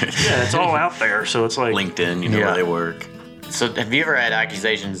 Whitepages.com. Yeah, it's all out there. So it's like LinkedIn, where they work. So have you ever had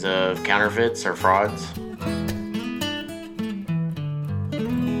accusations of counterfeits or frauds?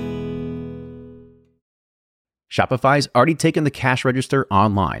 Shopify's already taken the cash register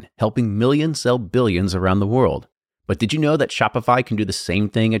online, helping millions sell billions around the world. But did you know that Shopify can do the same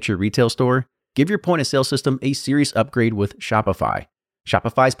thing at your retail store? Give your point of sale system a serious upgrade with Shopify.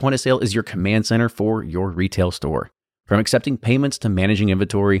 Shopify's point of sale is your command center for your retail store. From accepting payments to managing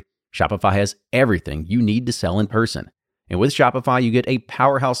inventory, Shopify has everything you need to sell in person. And with Shopify, you get a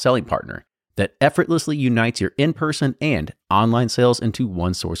powerhouse selling partner that effortlessly unites your in-person and online sales into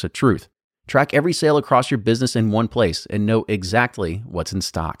one source of truth. Track every sale across your business in one place and know exactly what's in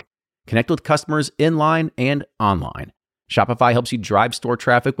stock. Connect with customers in-line and online. Shopify helps you drive store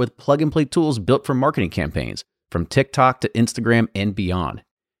traffic with plug-and-play tools built for marketing campaigns, from TikTok to Instagram and beyond.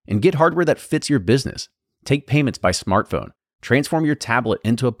 And get hardware that fits your business. Take payments by smartphone. Transform your tablet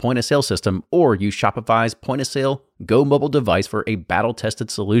into a point-of-sale system or use Shopify's point-of-sale Go mobile device for a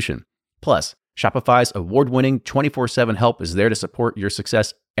battle-tested solution. Plus, Shopify's award-winning 24/7 help is there to support your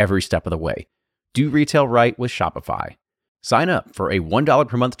success every step of the way. Do retail right with Shopify. Sign up for a $1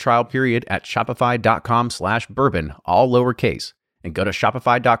 per month trial period at shopify.com/bourbon, all lowercase, and go to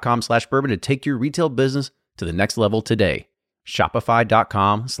shopify.com/bourbon to take your retail business to the next level today.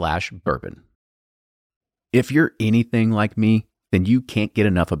 Shopify.com/bourbon. If you're anything like me, then you can't get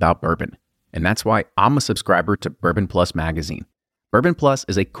enough about bourbon. And that's why I'm a subscriber to Bourbon Plus magazine. Bourbon Plus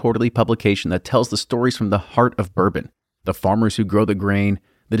is a quarterly publication that tells the stories from the heart of bourbon, the farmers who grow the grain,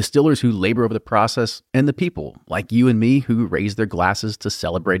 the distillers who labor over the process, and the people like you and me who raise their glasses to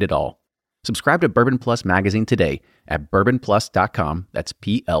celebrate it all. Subscribe to Bourbon Plus magazine today at bourbonplus.com, that's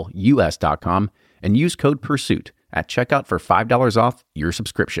PLUS.com, and use code PURSUIT at checkout for $5 off your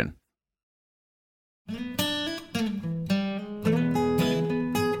subscription.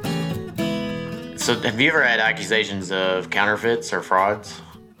 So have you ever had accusations of counterfeits or frauds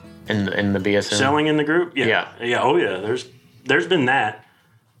in the BSM? Selling in the group? Yeah. Oh, yeah. There's been that.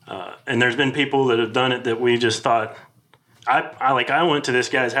 And there's been people that have done it that we just thought. I went to this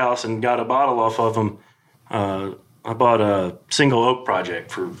guy's house and got a bottle off of him. I bought a Single Oak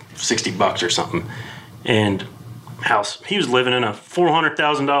Project for $60 or something. And he was living in a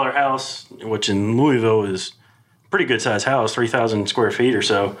 $400,000 house, which in Louisville is a pretty good sized house, 3,000 square feet or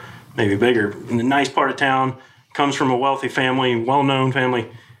so, maybe bigger. In a nice part of town, comes from a wealthy family, well-known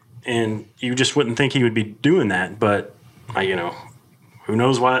family, and you just wouldn't think he would be doing that. But, who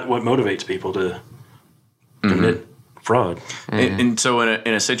knows what motivates people to commit fraud. And so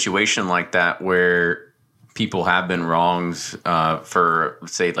in a situation like that where people have been wronged for,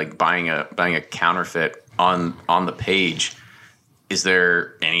 say, like buying a counterfeit on the page, is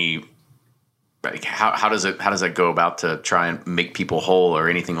there any how does that go about to try and make people whole or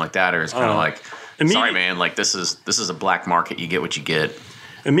anything like that? Or it's kind of like, sorry man, like this is a black market, you get what you get.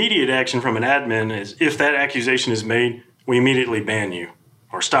 Immediate action from an admin is, if that accusation is made, we immediately ban you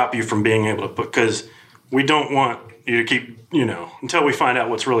or stop you from being able to because we don't want you to keep, until we find out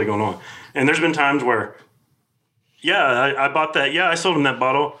what's really going on. And there's been times where, I bought that. Yeah, I sold him that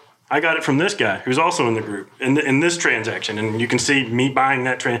bottle. I got it from this guy who's also in the group in this transaction. And you can see me buying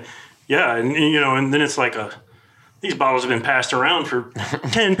that and then it's like these bottles have been passed around for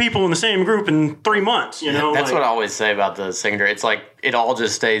 10 people in the same group in 3 months, That's what I always say about the secondary. It's like it all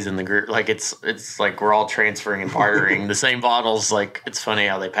just stays in the group. Like it's like we're all transferring and bartering the same bottles. Like it's funny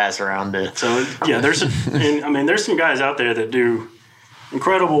how they pass around it. So there's some guys out there that do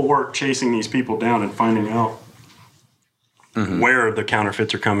incredible work chasing these people down and finding out where the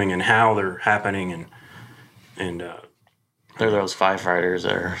counterfeits are coming and how they're happening and they're those firefighters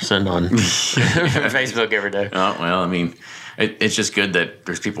that are sitting on Facebook every day. Oh, well, I mean, it's just good that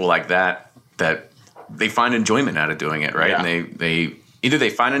there's people like that they find enjoyment out of doing it, right? Yeah. And they either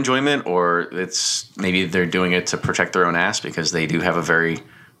they find enjoyment or it's maybe they're doing it to protect their own ass because they do have a very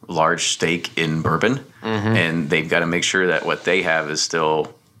large stake in bourbon and they've got to make sure that what they have is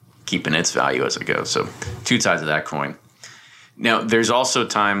still keeping its value as it goes. So two sides of that coin. Now, there's also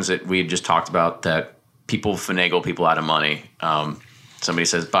times that we just talked about that people finagle people out of money. Somebody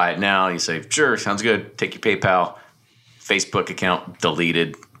says, buy it now. You say, sure, sounds good. Take your PayPal. Facebook account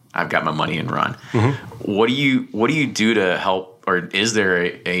deleted I've got my money and run. What do you do to help, or is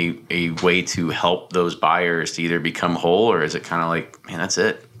there a way to help those buyers to either become whole, or is it kind of like, man, that's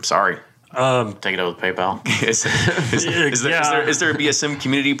it, sorry? Take it over with PayPal. Is there a BSM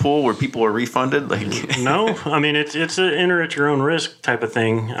community pool where people are refunded? Like, no, I mean it's an enter at your own risk type of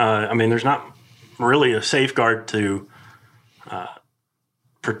thing. I mean, there's not really a safeguard to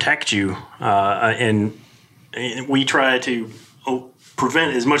protect you, and we try to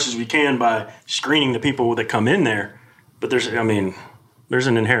prevent as much as we can by screening the people that come in there. But there's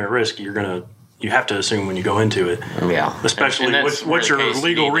an inherent risk you have to assume when you go into it. Yeah. Especially what's your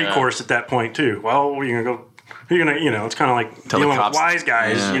legal recourse at that point too? Well, you're going to it's kind of like dealing with wise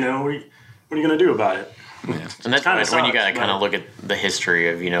guys, what are you going to do about it? Yeah. And that's when you got to kind of look at the history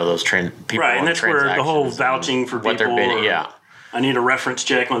of, those people. Right, and that's where the whole vouching for people. I need a reference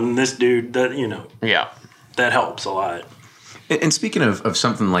check on this dude that, that helps a lot. And speaking of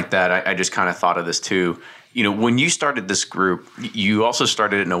something like that, I just kind of thought of this too. When you started this group, you also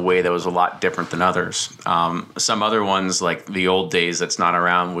started it in a way that was a lot different than others. Some other ones, like the old days that's not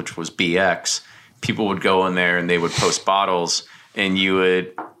around, which was BX, people would go in there and they would post bottles, and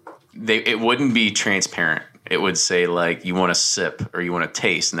it wouldn't be transparent. It would say, like, you want to sip or you want to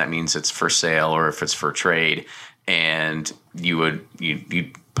taste, and that means it's for sale or if it's for trade. And you'd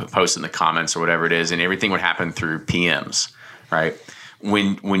post in the comments or whatever it is, and everything would happen through PMs, right?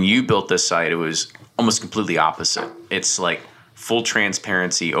 When you built this site, it was almost completely opposite. It's like full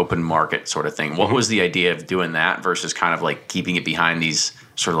transparency, open market sort of thing. What was the idea of doing that versus kind of like keeping it behind these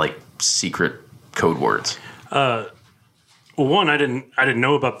sort of like secret code words? Well, one, I didn't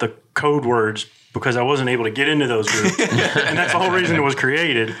know about the code words because I wasn't able to get into those groups, and that's the whole reason it was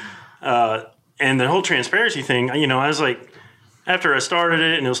created. And the whole transparency thing, I was like, after I started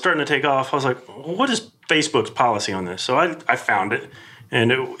it and it was starting to take off, I was like, well, what is Facebook's policy on this? So I found it,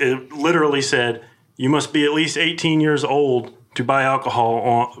 and it literally said, you must be at least 18 years old to buy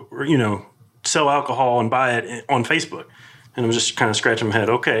alcohol sell alcohol and buy it on Facebook. And I'm just kind of scratching my head.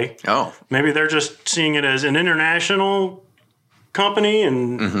 Okay. Oh. Maybe they're just seeing it as an international company,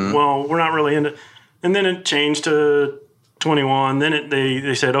 and well, we're not really into. And then it changed to 21. Then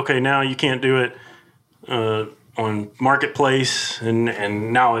they said, okay, now you can't do it on Marketplace,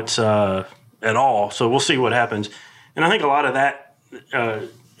 and now it's at all. So we'll see what happens. And I think a lot of that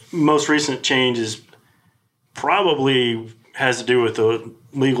most recent change is probably has to do with the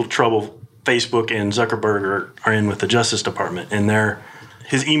legal trouble Facebook and Zuckerberg are in with the Justice Department, and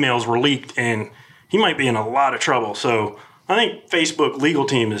his emails were leaked, and he might be in a lot of trouble. So I think Facebook legal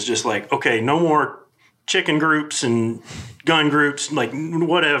team is just like, okay, no more chicken groups and gun groups, like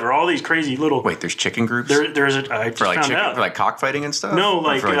whatever, all these crazy little. Wait, there's chicken groups? There's I just found out. For like cockfighting and stuff? No,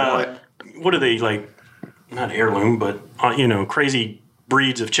 like what are they, like, not heirloom, but crazy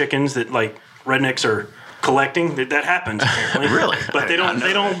breeds of chickens that like rednecks are collecting. That happens apparently. Really? But they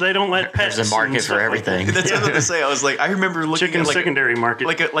don't let pets. There's a market for everything. That's what I was gonna say. I was like, I remember looking chicken at like secondary market,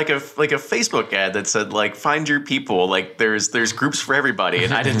 like a Facebook ad that said, like, find your people. Like there's groups for everybody,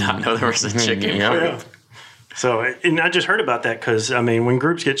 and I did not know there was a chicken group. Yeah. So, and I just heard about that because when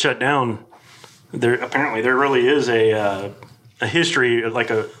groups get shut down, there really is a history of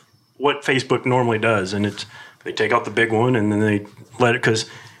like what Facebook normally does, and they take out the big one and then they let it, because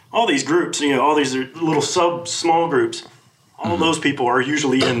all these groups, all these little small groups, all those people are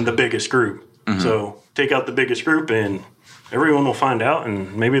usually in the biggest group. So take out the biggest group and everyone will find out,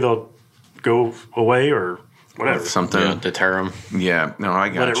 and maybe they'll go away or whatever. Something deter them. Yeah, no, I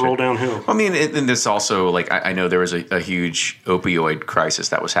got Let it roll downhill. I mean, and this also, like, I know there was a huge opioid crisis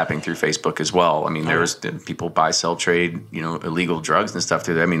that was happening through Facebook as well. I mean, there was people buy, sell, trade, illegal drugs and stuff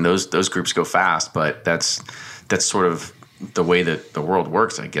through there. I mean, those groups go fast, but that's sort of the way that the world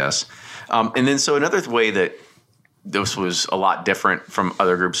works, I guess. And then so another way that this was a lot different from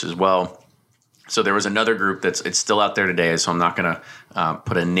other groups as well. So there was another group it's still out there today, so I'm not going to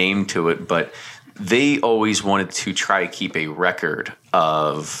put a name to it, but they always wanted to try to keep a record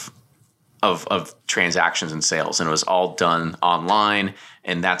of transactions and sales, and it was all done online,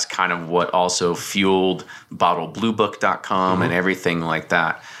 and that's kind of what also fueled BottleBlueBook.com and everything like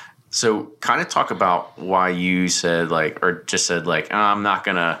that. So kind of talk about why you said, like, or just said, like, I'm not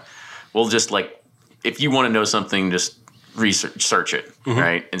gonna, we'll just, like, if you want to know something, just search it,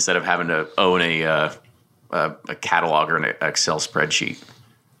 right? Instead of having to own a catalog or an Excel spreadsheet.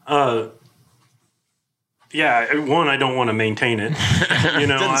 Yeah, one, I don't want to maintain it.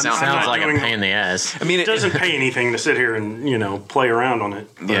 Sounds like a pain in the ass. I mean, it doesn't pay anything to sit here and play around on it.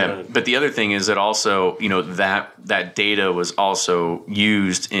 But, but the other thing is that also, that data was also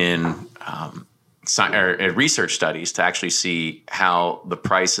used in research studies to actually see how the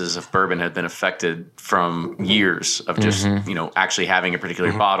prices of bourbon have been affected from years of just actually having a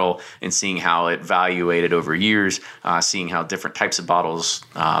particular bottle and seeing how it valuated over years, seeing how different types of bottles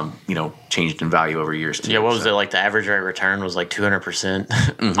changed in value over years too. Yeah, what was it like? The average rate of return was like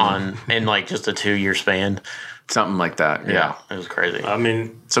 200% on in like just a 2-year span. Something like that. Yeah, it was crazy. I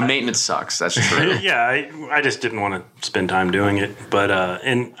mean, so maintenance sucks. That's true. Yeah, I just didn't want to spend time doing it. But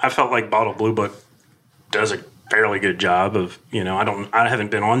and I felt like Bottle Blue Book does a fairly good job of, I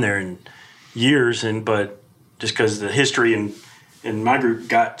haven't been on there in years, but just because the history in my group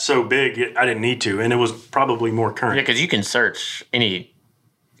got so big, I didn't need to, and it was probably more current. Yeah, because you can search any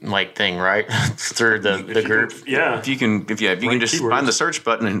thing, right? Through the group. Yeah. If you can just keywords. Find the search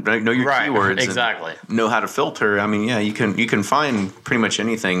button and know your keywords. Exactly. And know how to filter. I mean, yeah, you can find pretty much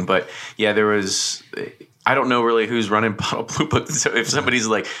anything. But yeah, I don't know really who's running Bottle Blue Book. So if somebody's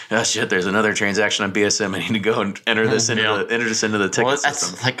like, oh shit, there's another transaction on BSM, I need to go and enter this into the ticket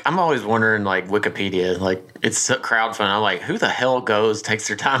system. Like, I'm always wondering, like, Wikipedia, like, it's crowdfunding. I'm like, who the hell takes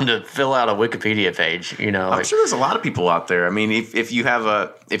their time to fill out a Wikipedia page? I'm sure there's a lot of people out there. I mean, if you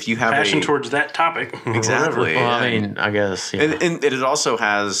have passion towards that topic, exactly. Well, I mean, I guess, yeah. And it also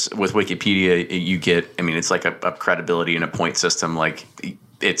has with Wikipedia, you get. I mean, it's like a credibility and a point system, like.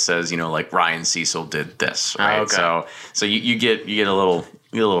 It says, like Ryan Cecil did this, right? Oh, okay. So you get a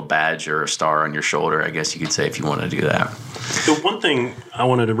little badge or a star on your shoulder, I guess you could say, if you want to do that. The one thing I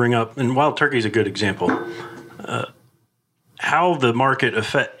wanted to bring up, and Wild Turkey is a good example, how the market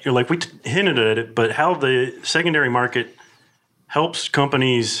we hinted at it, but how the secondary market helps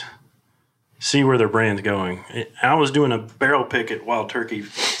companies see where their brand's going. I was doing a barrel pick at Wild Turkey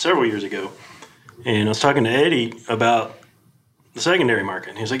several years ago, and I was talking to Eddie about the secondary market.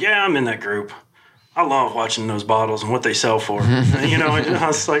 And he was like, yeah, I'm in that group. I love watching those bottles and what they sell for. And, I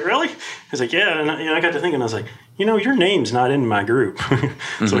was like, really? He's like, yeah. And I got to thinking, I was like, your name's not in my group.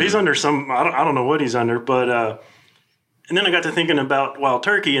 So he's under some, I don't know what he's under, but, and then I got to thinking about Wild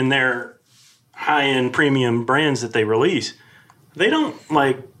Turkey and their high-end premium brands that they release. They're out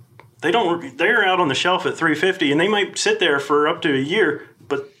on the shelf at $350 and they might sit there for up to a year,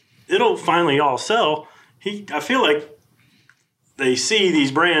 but it'll finally all sell. I feel like they see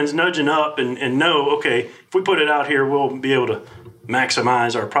these brands nudging up and know, okay, if we put it out here, we'll be able to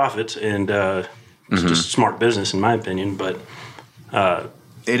maximize our profits. And it's just smart business, in my opinion. But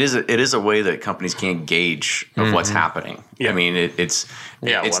it is a way that companies can gauge of what's happening. Yeah. I mean, it's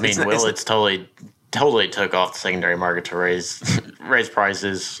totally took off the secondary market to raise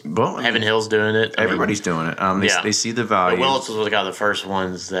prices. Well, Heaven Hill's doing it. Everybody's doing it. They see the value. Willis was one of the first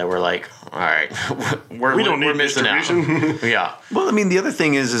ones that were like, all right, we don't need missing out. Yeah. Well, I mean, the other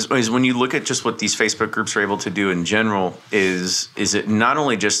thing is when you look at just what these Facebook groups are able to do in general is it not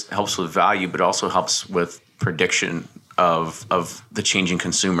only just helps with value, but also helps with prediction of the changing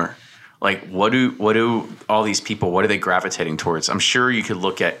consumer. Like, what do all these people, what are they gravitating towards? I'm sure you could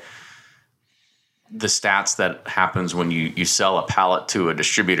look at the stats that happens when you sell a pallet to a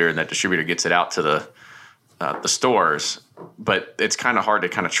distributor and that distributor gets it out to the stores, but it's kind of hard to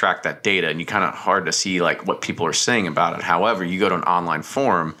kind of track that data and you kind of hard to see like what people are saying about it. However, you go to an online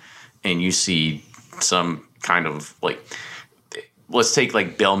forum and you see some kind of like, let's take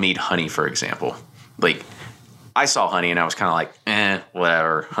like Belle Meade honey, for example. Like I saw honey and I was kind of like,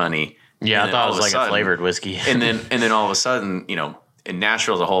 whatever, honey. Yeah, I thought it was like a flavored whiskey. and then all of a sudden, in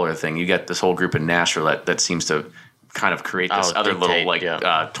Nashville is a whole other thing. You get this whole group in Nashville that seems to kind of create this other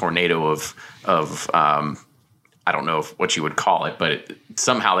little tornado of I don't know what you would call it, but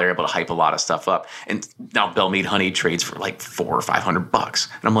somehow they're able to hype a lot of stuff up. And now Belle Meade honey trades for like $400 or $500,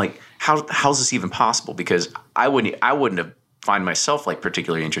 and I'm like, how's this even possible? Because I wouldn't have find myself like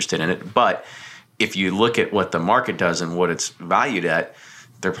particularly interested in it. But if you look at what the market does and what it's valued at,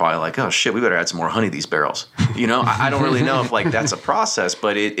 they're probably like, oh shit, we better add some more honey to these barrels. I don't really know if like that's a process,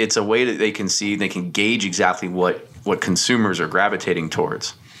 but it's a way that they can gauge exactly what consumers are gravitating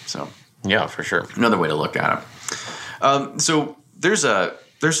towards. So yeah, for sure. Another way to look at it. So there's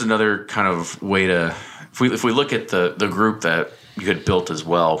another kind of way to, if we look at the group that you had built as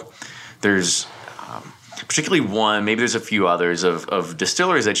well, there's particularly one, maybe there's a few others of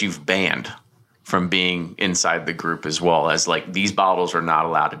distilleries that you've banned from being inside the group, as well as like these bottles are not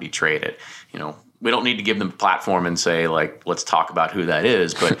allowed to be traded. We don't need to give them a platform and say like, let's talk about who that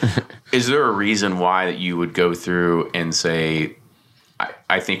is. But is there a reason why that you would go through and say,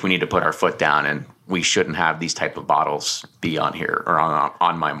 I think we need to put our foot down and we shouldn't have these type of bottles be on here or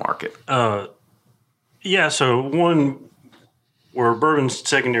on my market? Yeah. So one, we're bourbon's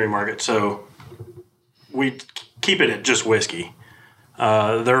secondary market, so we keep it at just whiskey.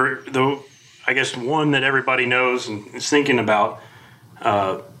 I guess one that everybody knows and is thinking about.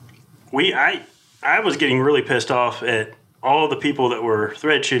 I was getting really pissed off at all the people that were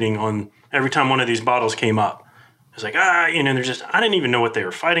thread shooting on every time one of these bottles came up. It's like, I didn't even know what they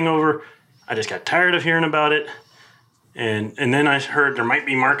were fighting over. I just got tired of hearing about it. And then I heard there might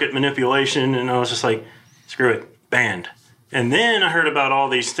be market manipulation, and I was just like, screw it, banned. And then I heard about all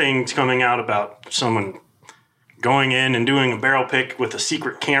these things coming out about someone going in and doing a barrel pick with a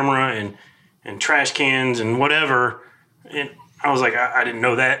secret camera and trash cans and whatever. And I was like, I didn't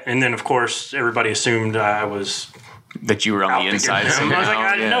know that. And then, of course, everybody assumed I was... That you were on the inside. I was like,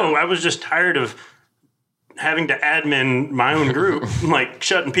 I didn't know. I was just tired of having to admin my own group, like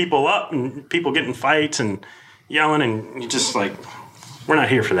shutting people up and people getting fights and yelling, and you just like, we're not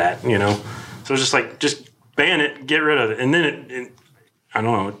here for that, you know? So it's just like, just ban it, get rid of it. And then it I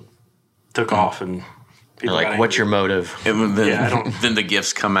don't know, it took off and people like, what's your motive? And then the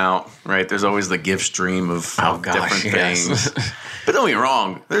gifts come out, right? There's always the gift stream of different things. But don't be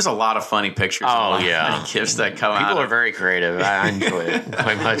wrong, there's a lot of funny pictures. Oh, of yeah. Gifts that come out. People are very creative. I enjoy it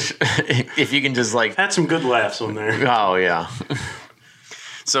quite much. If you can just like... Had some good laughs on there. Oh, yeah.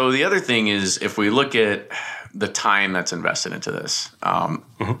 So the other thing is, if we look at the time that's invested into this,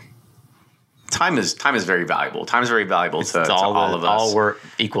 time is very valuable. Time is very valuable to all of us. All we're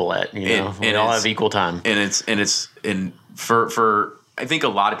equal at, you know. We all have equal time. And for I think a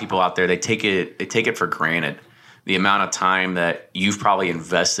lot of people out there, they take it for granted, the amount of time that you've probably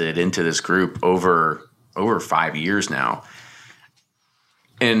invested into this group over 5 years now.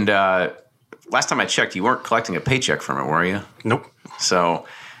 And last time I checked, you weren't collecting a paycheck from it, were you? Nope. So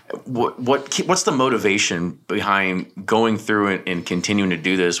what's the motivation behind going through it and continuing to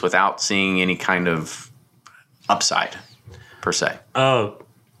do this without seeing any kind of upside per se?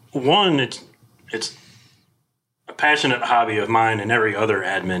 One, it's a passionate hobby of mine and every other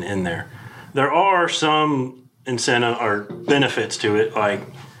admin in there. There are some incentive or benefits to it, like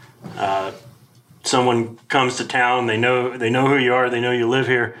someone comes to town, they know who you are, they know you live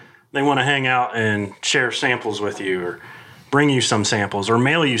here, they want to hang out and share samples with you or bring you some samples or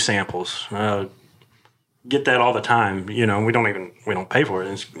mail you samples. Get that all the time. You know, we don't pay for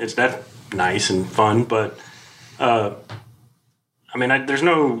it. It's that nice and fun, but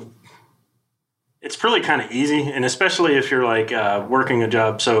it's really kind of easy, and especially if you're like working a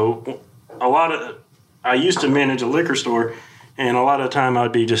job. So I used to manage a liquor store, and a lot of the time I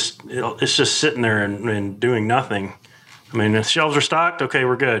would be it's just sitting there and doing nothing. I mean, the shelves are stocked. Okay,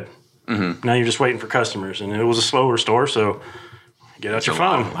 we're good. Mm-hmm. Now you're just waiting for customers, and it was a slower store, so get out your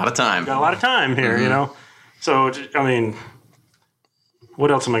phone. A lot of time. Got a lot of time here, you know. So I mean,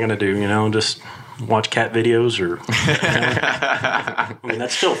 what else am I going to do? You know, just watch cat videos or. I mean,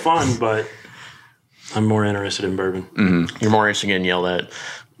 that's still fun, but I'm more interested in bourbon. Mm-hmm. You're more interested in getting yelled at.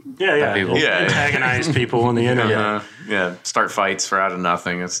 Yeah. People. Antagonize people on the internet. Start fights for out of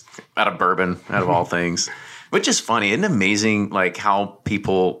nothing. It's out of bourbon, out of all things. Which is funny. Isn't it amazing, like, how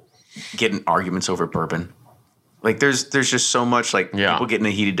people get in arguments over bourbon? Like, there's just so much, like, people get in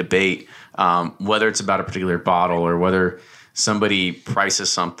a heated debate, whether it's about a particular bottle or whether somebody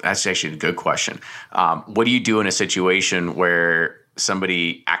prices something. That's actually a good question. What do you do in a situation where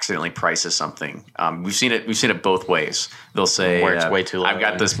somebody accidentally prices something? We've seen it both ways. They'll say, where it's way too low. I've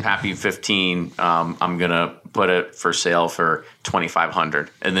got this Pappy 15. I'm gonna put it for sale for $2,500,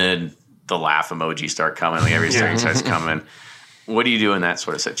 and then the laugh emoji start coming. Like everything starts coming. What do you do in that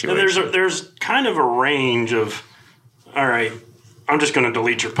sort of situation? There's kind of a range of, all right, I'm just going to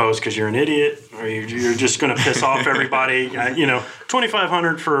delete your post because you're an idiot, or you're just going to piss off everybody. You know,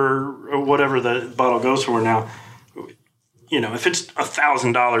 $2,500 for whatever the bottle goes for now. You know, if it's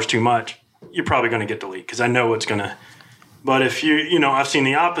 $1,000 too much, you're probably going to get deleted because I know it's going to. But if I've seen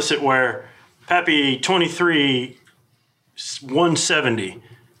the opposite where Pappy 23, 170,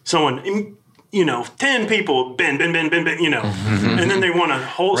 someone, 10 people, Ben, and then they want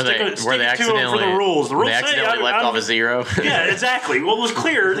to stick it to them for the rules. The rules they accidentally left off a zero. Yeah, exactly. Well, it was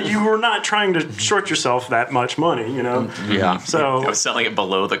clear that you were not trying to short yourself that much money, Yeah. So I was selling it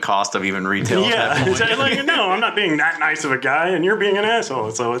below the cost of even retail. Yeah, it's like, no, I'm not being that nice of a guy, and you're being an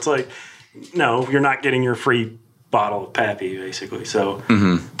asshole. So it's like, no, you're not getting your free bottle of Pappy, basically. So,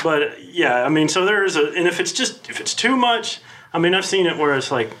 but yeah, I mean, so and if it's too much. I mean, I've seen it where it's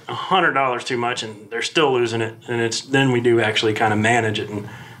like $100 too much, and they're still losing it. And then we do actually kind of manage it and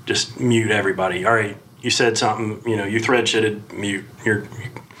just mute everybody. All right, you said something, you thread shitted, mute. You're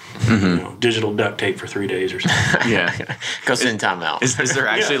digital duct tape for 3 days or something. Yeah, go send timeout. Is there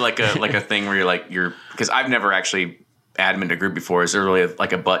actually like a thing where you're because I've never actually admin a group before. Is there really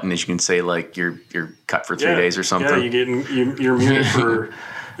like a button that you can say like you're cut for 3 days or something? Yeah, you're muted for.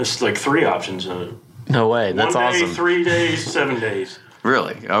 It's like 3 options. No way. That's 1 day, awesome. 3 days, 7 days.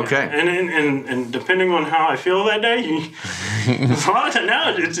 Really? Okay. And depending on how I feel that day, a lot of time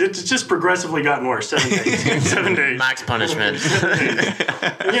now it's just progressively gotten worse. 7 days. 7 days. Max punishment.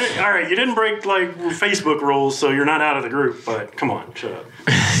 All right, you didn't break like Facebook rules, so you're not out of the group. But come on, shut up.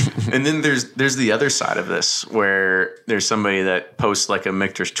 And then there's the other side of this where there's somebody that posts like a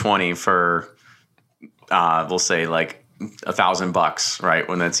Michter's 20 for, we'll say like $1,000, right?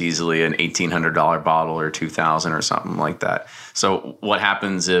 When that's easily an $1,800 bottle or $2,000 or something like that. So what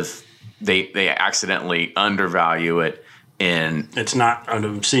happens if they accidentally undervalue it and It's not an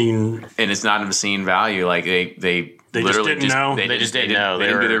obscene. it's not an obscene value? Like they They literally just didn't know. They just didn't know. They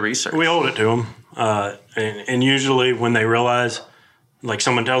didn't do their research. We owed it to them, and usually when they realize, like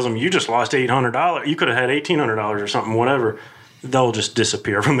someone tells them, you just lost $800, you could have had $1,800 or something, whatever. They'll just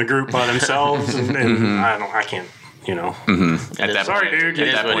disappear from the group by themselves, and I can't. At that Sorry, point, dude.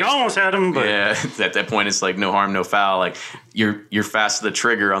 at that We point, almost had him, but yeah, at that point, it's like no harm, no foul. Like you're fast to the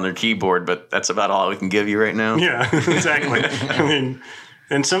trigger on their keyboard, but that's about all we can give you right now. yeah, exactly. I mean,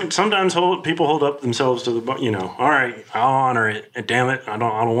 and sometimes people hold up themselves to the, all right, I'll honor it. And damn it, I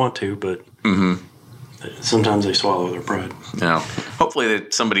don't want to, but sometimes they swallow their pride. No. Hopefully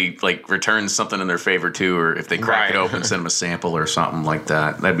that somebody like returns something in their favor too, or if they crack it open, send them a sample or something like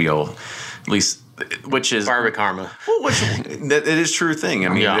that. That'd be all. At least, which is Bourbon karma. it is true thing. I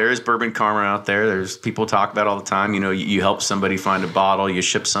mean, there is bourbon karma out there. There's people talk about it all the time. You help somebody find a bottle, you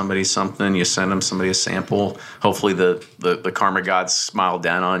ship somebody something, you send them somebody a sample. Hopefully the karma gods smile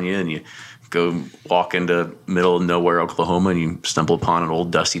down on you, and you go walk into middle of nowhere Oklahoma and you stumble upon an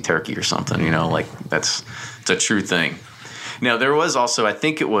old dusty turkey or something. Like it's a true thing. Now there was also, I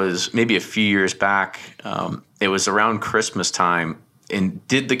think it was maybe a few years back. It was around Christmas time. And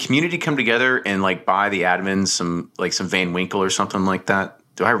did the community come together and like buy the admins some Van Winkle or something like that?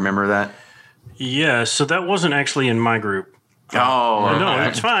 Do I remember that? Yeah, so that wasn't actually in my group. Oh, No,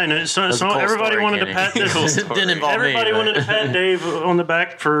 it's fine. So everybody wanted to pat this. Didn't involve Everybody me. wanted to pat Dave on the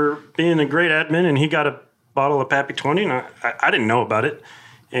back for being a great admin, and he got a bottle of Pappy 20, and I didn't know about it.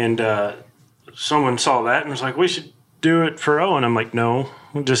 And someone saw that and was like, we should do it for Owen. I'm like, no,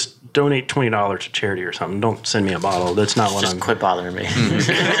 just donate $20 to charity or something. Don't send me a bottle. That's not what Just I'm... quit bothering me.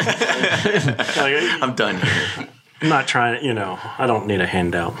 I'm done here. I'm not trying to, I don't need a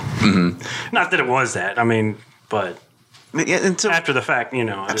handout. Not that it was that. I mean, but... Yeah, and so, after the fact,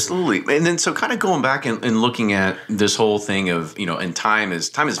 absolutely. And then so kind of going back and looking at this whole thing of, and time is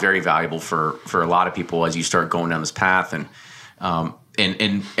very valuable for a lot of people as you start going down this path. And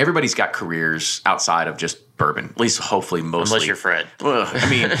everybody's got careers outside of just bourbon, at least hopefully mostly. Unless you're Fred.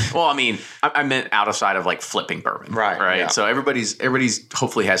 I meant outside of like flipping bourbon. Right. Yeah. So everybody's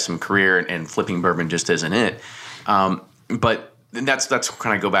hopefully has some career, and flipping bourbon just isn't it. But that's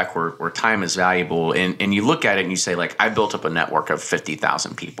kind of go back where time is valuable, and you look at it and you say, like, I built up a network of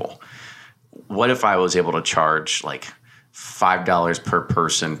 50,000 people. What if I was able to charge like $5 per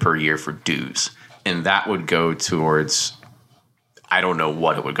person per year for dues, and that would go towards, I don't know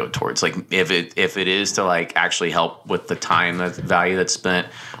what it would go towards. Like if it is to like actually help with the time value that's spent,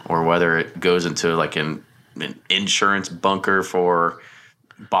 or whether it goes into like an insurance bunker for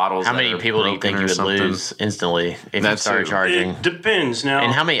bottles. How many people do you think you would lose instantly if you started charging? It depends now.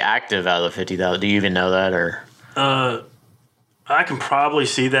 And how many active out of the 50,000? Do you even know that, or? I can probably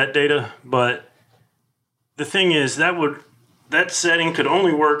see that data, but the thing is that setting could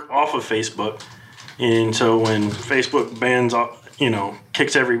only work off of Facebook, and so when Facebook bans,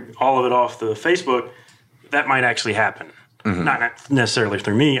 kicks all of it off the Facebook, that might actually happen. Mm-hmm. Not necessarily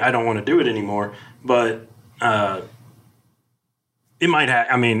through me. I don't want to do it anymore, but. It might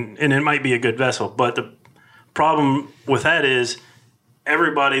and it might be a good vessel, but the problem with that is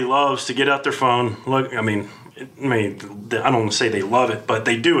everybody loves to get out their phone. Look, I don't want to say they love it, but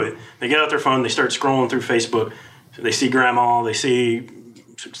they do it. They get out their phone, they start scrolling through Facebook. They see grandma, they see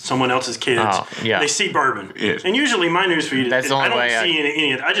someone else's kids. Oh, yeah. They see bourbon. Yes. And usually my newsfeed, That's the only I don't way see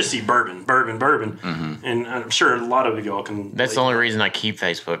any of it. I just see bourbon. Mm-hmm. And I'm sure a lot of y'all can. That's the only reason I keep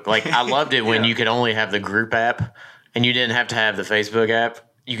Facebook. Like, I loved it when you could only have the group app and you didn't have to have the Facebook app.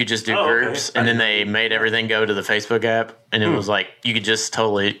 You could just do groups, and then they made everything go to the Facebook app, and it was like you could just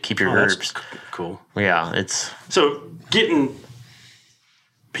totally keep your groups. That's cool. Yeah, it's So getting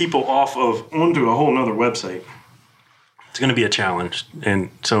people onto a whole nother website, it's going to be a challenge. And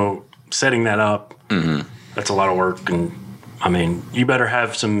so setting that up, that's a lot of work. And you better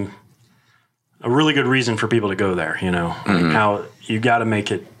have a really good reason for people to go there, how you got to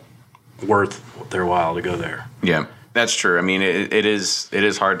make it worth their while to go there. Yeah, that's true. It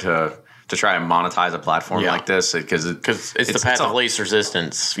is hard to to try and monetize a platform like this because it's the path of least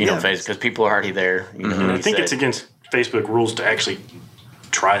resistance, you know, because people are already there. You know, I think it's against Facebook rules to actually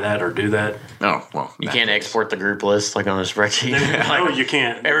try that or do that. Oh, well. You can't export the group list like on a spreadsheet. No, you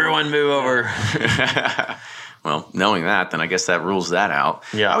can't. Everyone move over. Well, knowing that, then I guess that rules that out.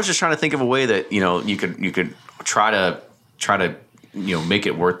 Yeah. I was just trying to think of a way that, you know, you could try to you know, make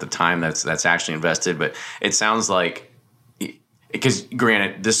it worth the time that's actually invested. But it sounds like, because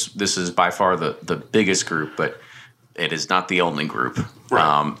granted, this is by far the biggest group, but it is not the only group.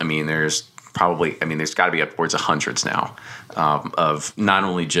 Right. I mean, there's got to be upwards of hundreds now of not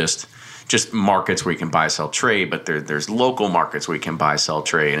only just markets where you can buy, sell, trade, but there's local markets where you can buy, sell,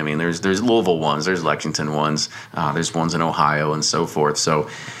 trade. I mean, there's Louisville ones, there's Lexington ones, there's ones in Ohio and so forth. So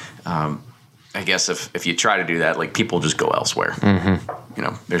I guess if you try to do that, like, people just go elsewhere. Mm-hmm. You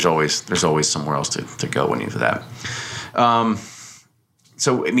know, there's always somewhere else to go when you do that.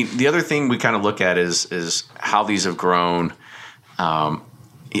 So I mean, the other thing we kind of look at is how these have grown.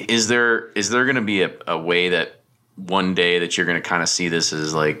 Is there going to be a way that one day that you're going to kind of see this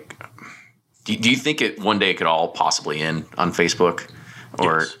as like? Do you think one day it could all possibly end on Facebook?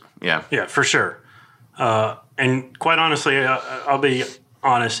 Or yes. Yeah, for sure. And quite honestly, I'll be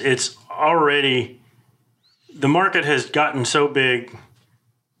honest. It's already, the market has gotten so big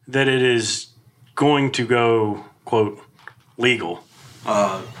that it is going to go, quote, legal.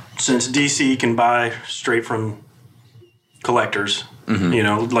 Since DC can buy straight from collectors, you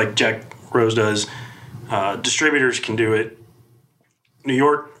know, like Jack Rose does, distributors can do it. New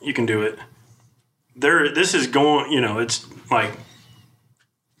York, you can do it. This is going, you know, it's like,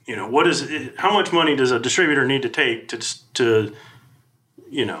 you know, how much money does a distributor need to take to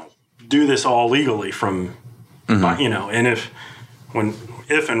you know, do this all legally from, you know, and if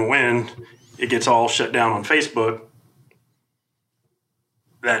and when it gets all shut down on Facebook,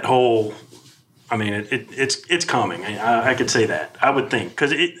 that whole, I mean, it's coming. I could say that. I would think,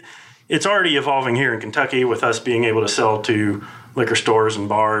 because it's already evolving here in Kentucky with us being able to sell to liquor stores and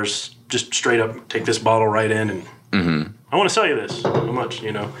bars, just straight up take this bottle right in and I want to sell you this. How much,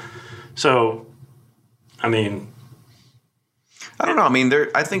 you know? So, I mean, I don't know. I mean,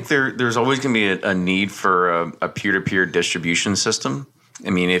 I think there's always going to be a need for a peer-to-peer distribution system. I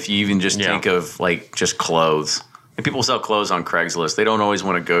mean, if you even just think of like just clothes, and people sell clothes on Craigslist, they don't always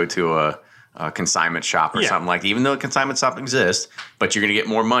want to go to a consignment shop or something like that, even though a consignment shop exists, but you're going to get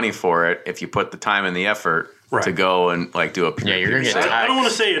more money for it if you put the time and the effort to go and like do a peer-to-peer. Yeah, you're going to get taxed. I don't want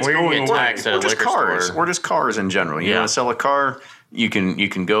to say it's going away. Or just cars. Or just cars in general. You want to sell a car, you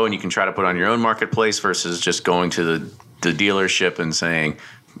can go and you can try to put on your own marketplace versus just going to the dealership and saying,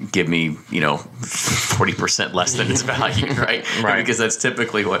 give me, you know, 40% less than its value, right? Right. Because that's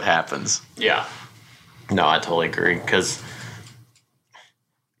typically what happens. Yeah. No, I totally agree. Because,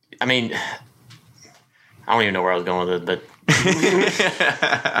 I mean, I don't even know where I was going with it, but.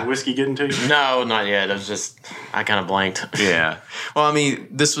 Whiskey getting to you? No, not yet. It was just, I kind of blanked. Yeah. Well, I mean,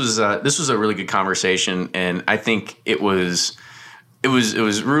 this was a really good conversation, and I think it was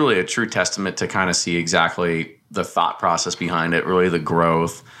really a true testament to kind of see exactly the thought process behind it, really the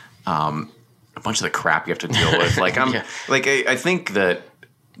growth, a bunch of the crap you have to deal with. Like I think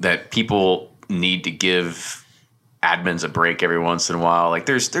that people need to give admins a break every once in a while. Like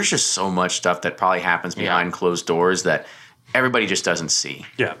there's just so much stuff that probably happens behind closed doors that everybody just doesn't see.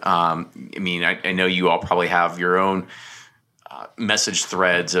 Yeah. I mean, I know you all probably have your own message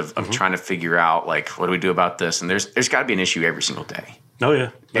threads of trying to figure out like, what do we do about this? And there's got to be an issue every single day. Oh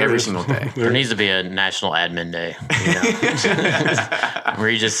yeah, every single day. There needs to be a national admin day, you know? Where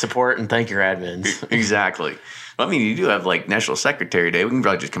you just support and thank your admins. Exactly. Well, I mean, you do have like National Secretary Day. We can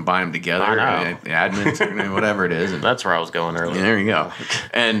probably just combine them together. I know. Admin, whatever it is. And that's where I was going earlier. There you go.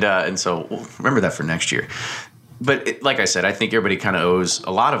 And so we'll remember that for next year. But like I said, I think everybody kind of owes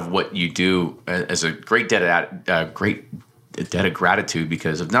a lot of what you do as a great debt of gratitude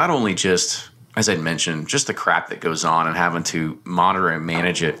because of not only just, as I mentioned, just the crap that goes on and having to monitor and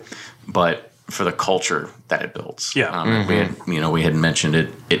manage it, but for the culture that it builds. Yeah. We had mentioned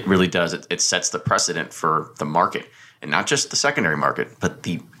it. It really does. It sets the precedent for the market, and not just the secondary market, but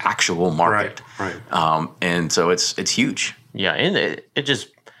the actual market. Right. And so it's huge. Yeah, and it just,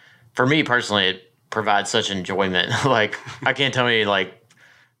 for me personally, it provides such enjoyment. Like, I can't tell me like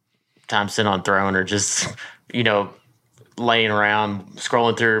time spent on Throne or just, you know, laying around,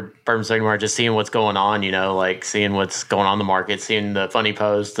 scrolling through Bourbon Second Market, just seeing what's going on, you know, like seeing what's going on in the market, seeing the funny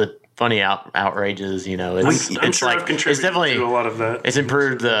posts, the funny outrages, you know. It's like it's definitely to a lot of that. It's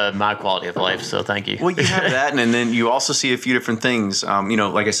improved my quality of life, so thank you. Well, you have that, and then you also see a few different things. You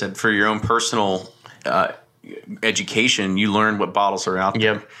know, like I said, for your own personal education, you learn what bottles are out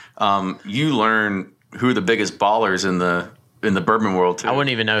there. Yep. You learn who are the biggest ballers in the bourbon world too. I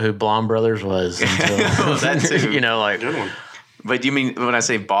wouldn't even know who Blonde Brothers was until that too. Good one. But you mean when I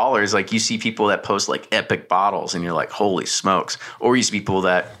say ballers, like you see people that post like epic bottles and you're like, holy smokes. Or you see people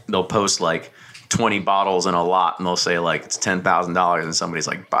that they'll post like 20 bottles in a lot and they'll say like it's $10,000 and somebody's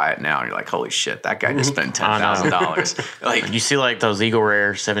like, buy it now. And you're like, holy shit, that guy just spent $10,000. Like you see like those Eagle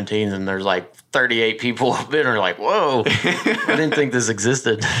Rare 17s and there's like 38 people that are like, whoa, I didn't think this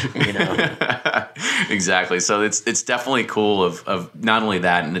existed. Exactly. So it's definitely cool of not only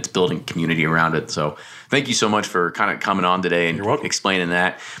that, and it's building community around it. So thank you so much for kind of coming on today and explaining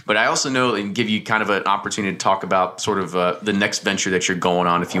that. But I also know and give you kind of an opportunity to talk about sort of the next venture that you're going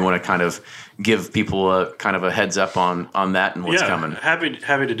on, if you want to kind of give people a kind of a heads up on that and what's coming. Happy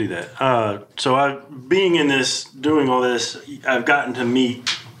to do that. So being in this, doing all this, I've gotten to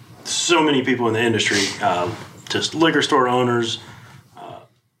meet so many people in the industry, just liquor store owners,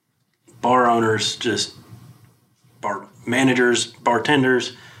 bar owners, just bar managers,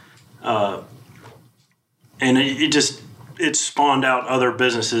 bartenders, and it spawned out other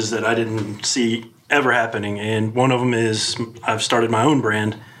businesses that I didn't see ever happening. And one of them is I've started my own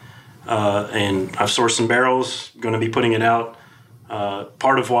brand, and I've sourced some barrels, going to be putting it out.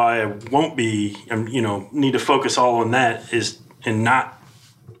 Part of why I won't be, need to focus all on that is and not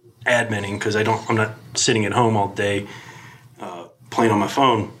adminning, because I'm not sitting at home all day playing on my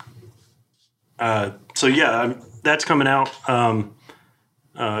phone. That's coming out.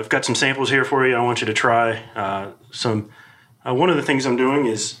 I've got some samples here for you. I want you to try some. One of the things I'm doing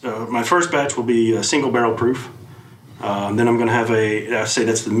is my first batch will be a single barrel proof. Then I'm going to have I say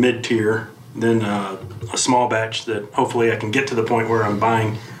that's the mid tier. Then a small batch that hopefully I can get to the point where I'm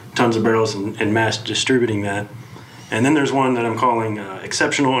buying tons of barrels and mass distributing that. And then there's one that I'm calling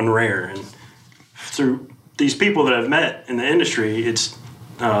exceptional and rare. And through these people that I've met in the industry, it's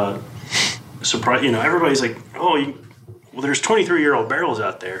surprise. Everybody's like, there's 23-year-old barrels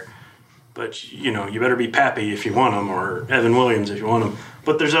out there, but you better be Pappy if you want them, or Evan Williams if you want them.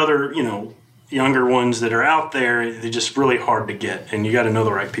 But there's other, younger ones that are out there. They're just really hard to get, and you got to know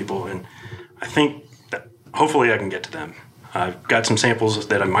the right people. And I think that hopefully I can get to them. I've got some samples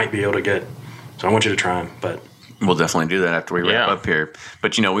that I might be able to get, so I want you to try them. But we'll definitely do that after we wrap up here.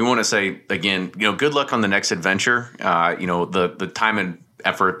 But we want to say again, good luck on the next adventure. The time and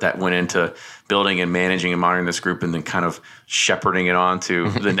effort that went into building and managing and monitoring this group, and then kind of shepherding it on to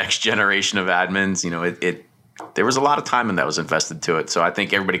the next generation of admins. There was a lot of time that was invested to it. So I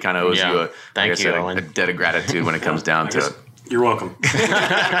think everybody kind of owes you a debt of gratitude when it comes down to it. You're welcome.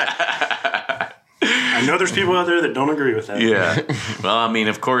 I know there's people out there that don't agree with that. Yeah. Well, I mean,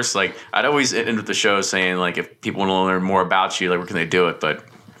 of course, like I'd always end with the show saying, like, if people want to learn more about you, like, where can they do it? But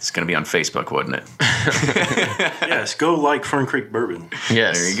it's going to be on Facebook, wouldn't it? Yes. Go like Fern Creek Bourbon.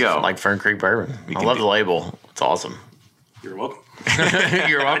 Yes. There you go. Like Fern Creek Bourbon. I love the label. It's awesome. You're welcome.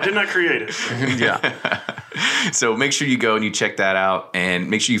 You're welcome. I did not create it. Yeah. So make sure you go and you check that out, and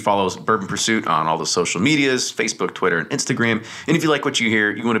make sure you follow Bourbon Pursuit on all the social medias, Facebook, Twitter, and Instagram. And if you like what you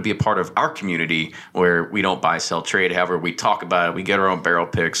hear, you want to be a part of our community where we don't buy, sell, trade. However, we talk about it. We get our own barrel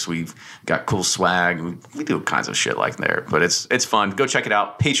picks. We've got cool swag. We do kinds of shit like there, but it's fun. Go check it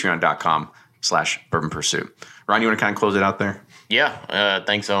out. Patreon.com/Bourbon Pursuit. Ron, you want to kind of close it out there? Yeah.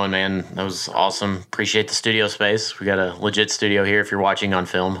 Thanks, Owen, man. That was awesome. Appreciate the studio space. We got a legit studio here if you're watching on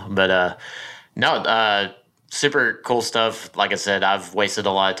film. But super cool stuff. Like I said, I've wasted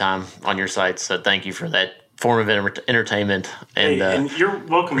a lot of time on your site, so thank you for that form of entertainment. And you're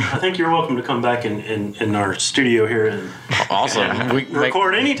welcome. I think you're welcome to come back in our studio here. And awesome. We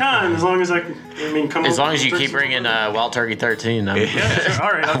record anytime as long as come. As long as you keep bringing Wild Turkey 13. All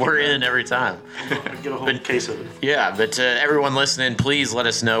right. We're in every time. Get a whole case of it. Yeah, but everyone listening, please let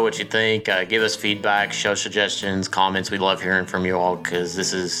us know what you think. Give us feedback, show suggestions, comments. We love hearing from you all,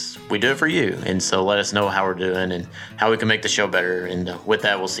 because we do it for you. And so let us know how we're doing and how we can make the show better. And with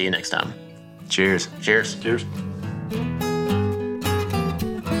that, we'll see you next time. Cheers. Cheers. Cheers.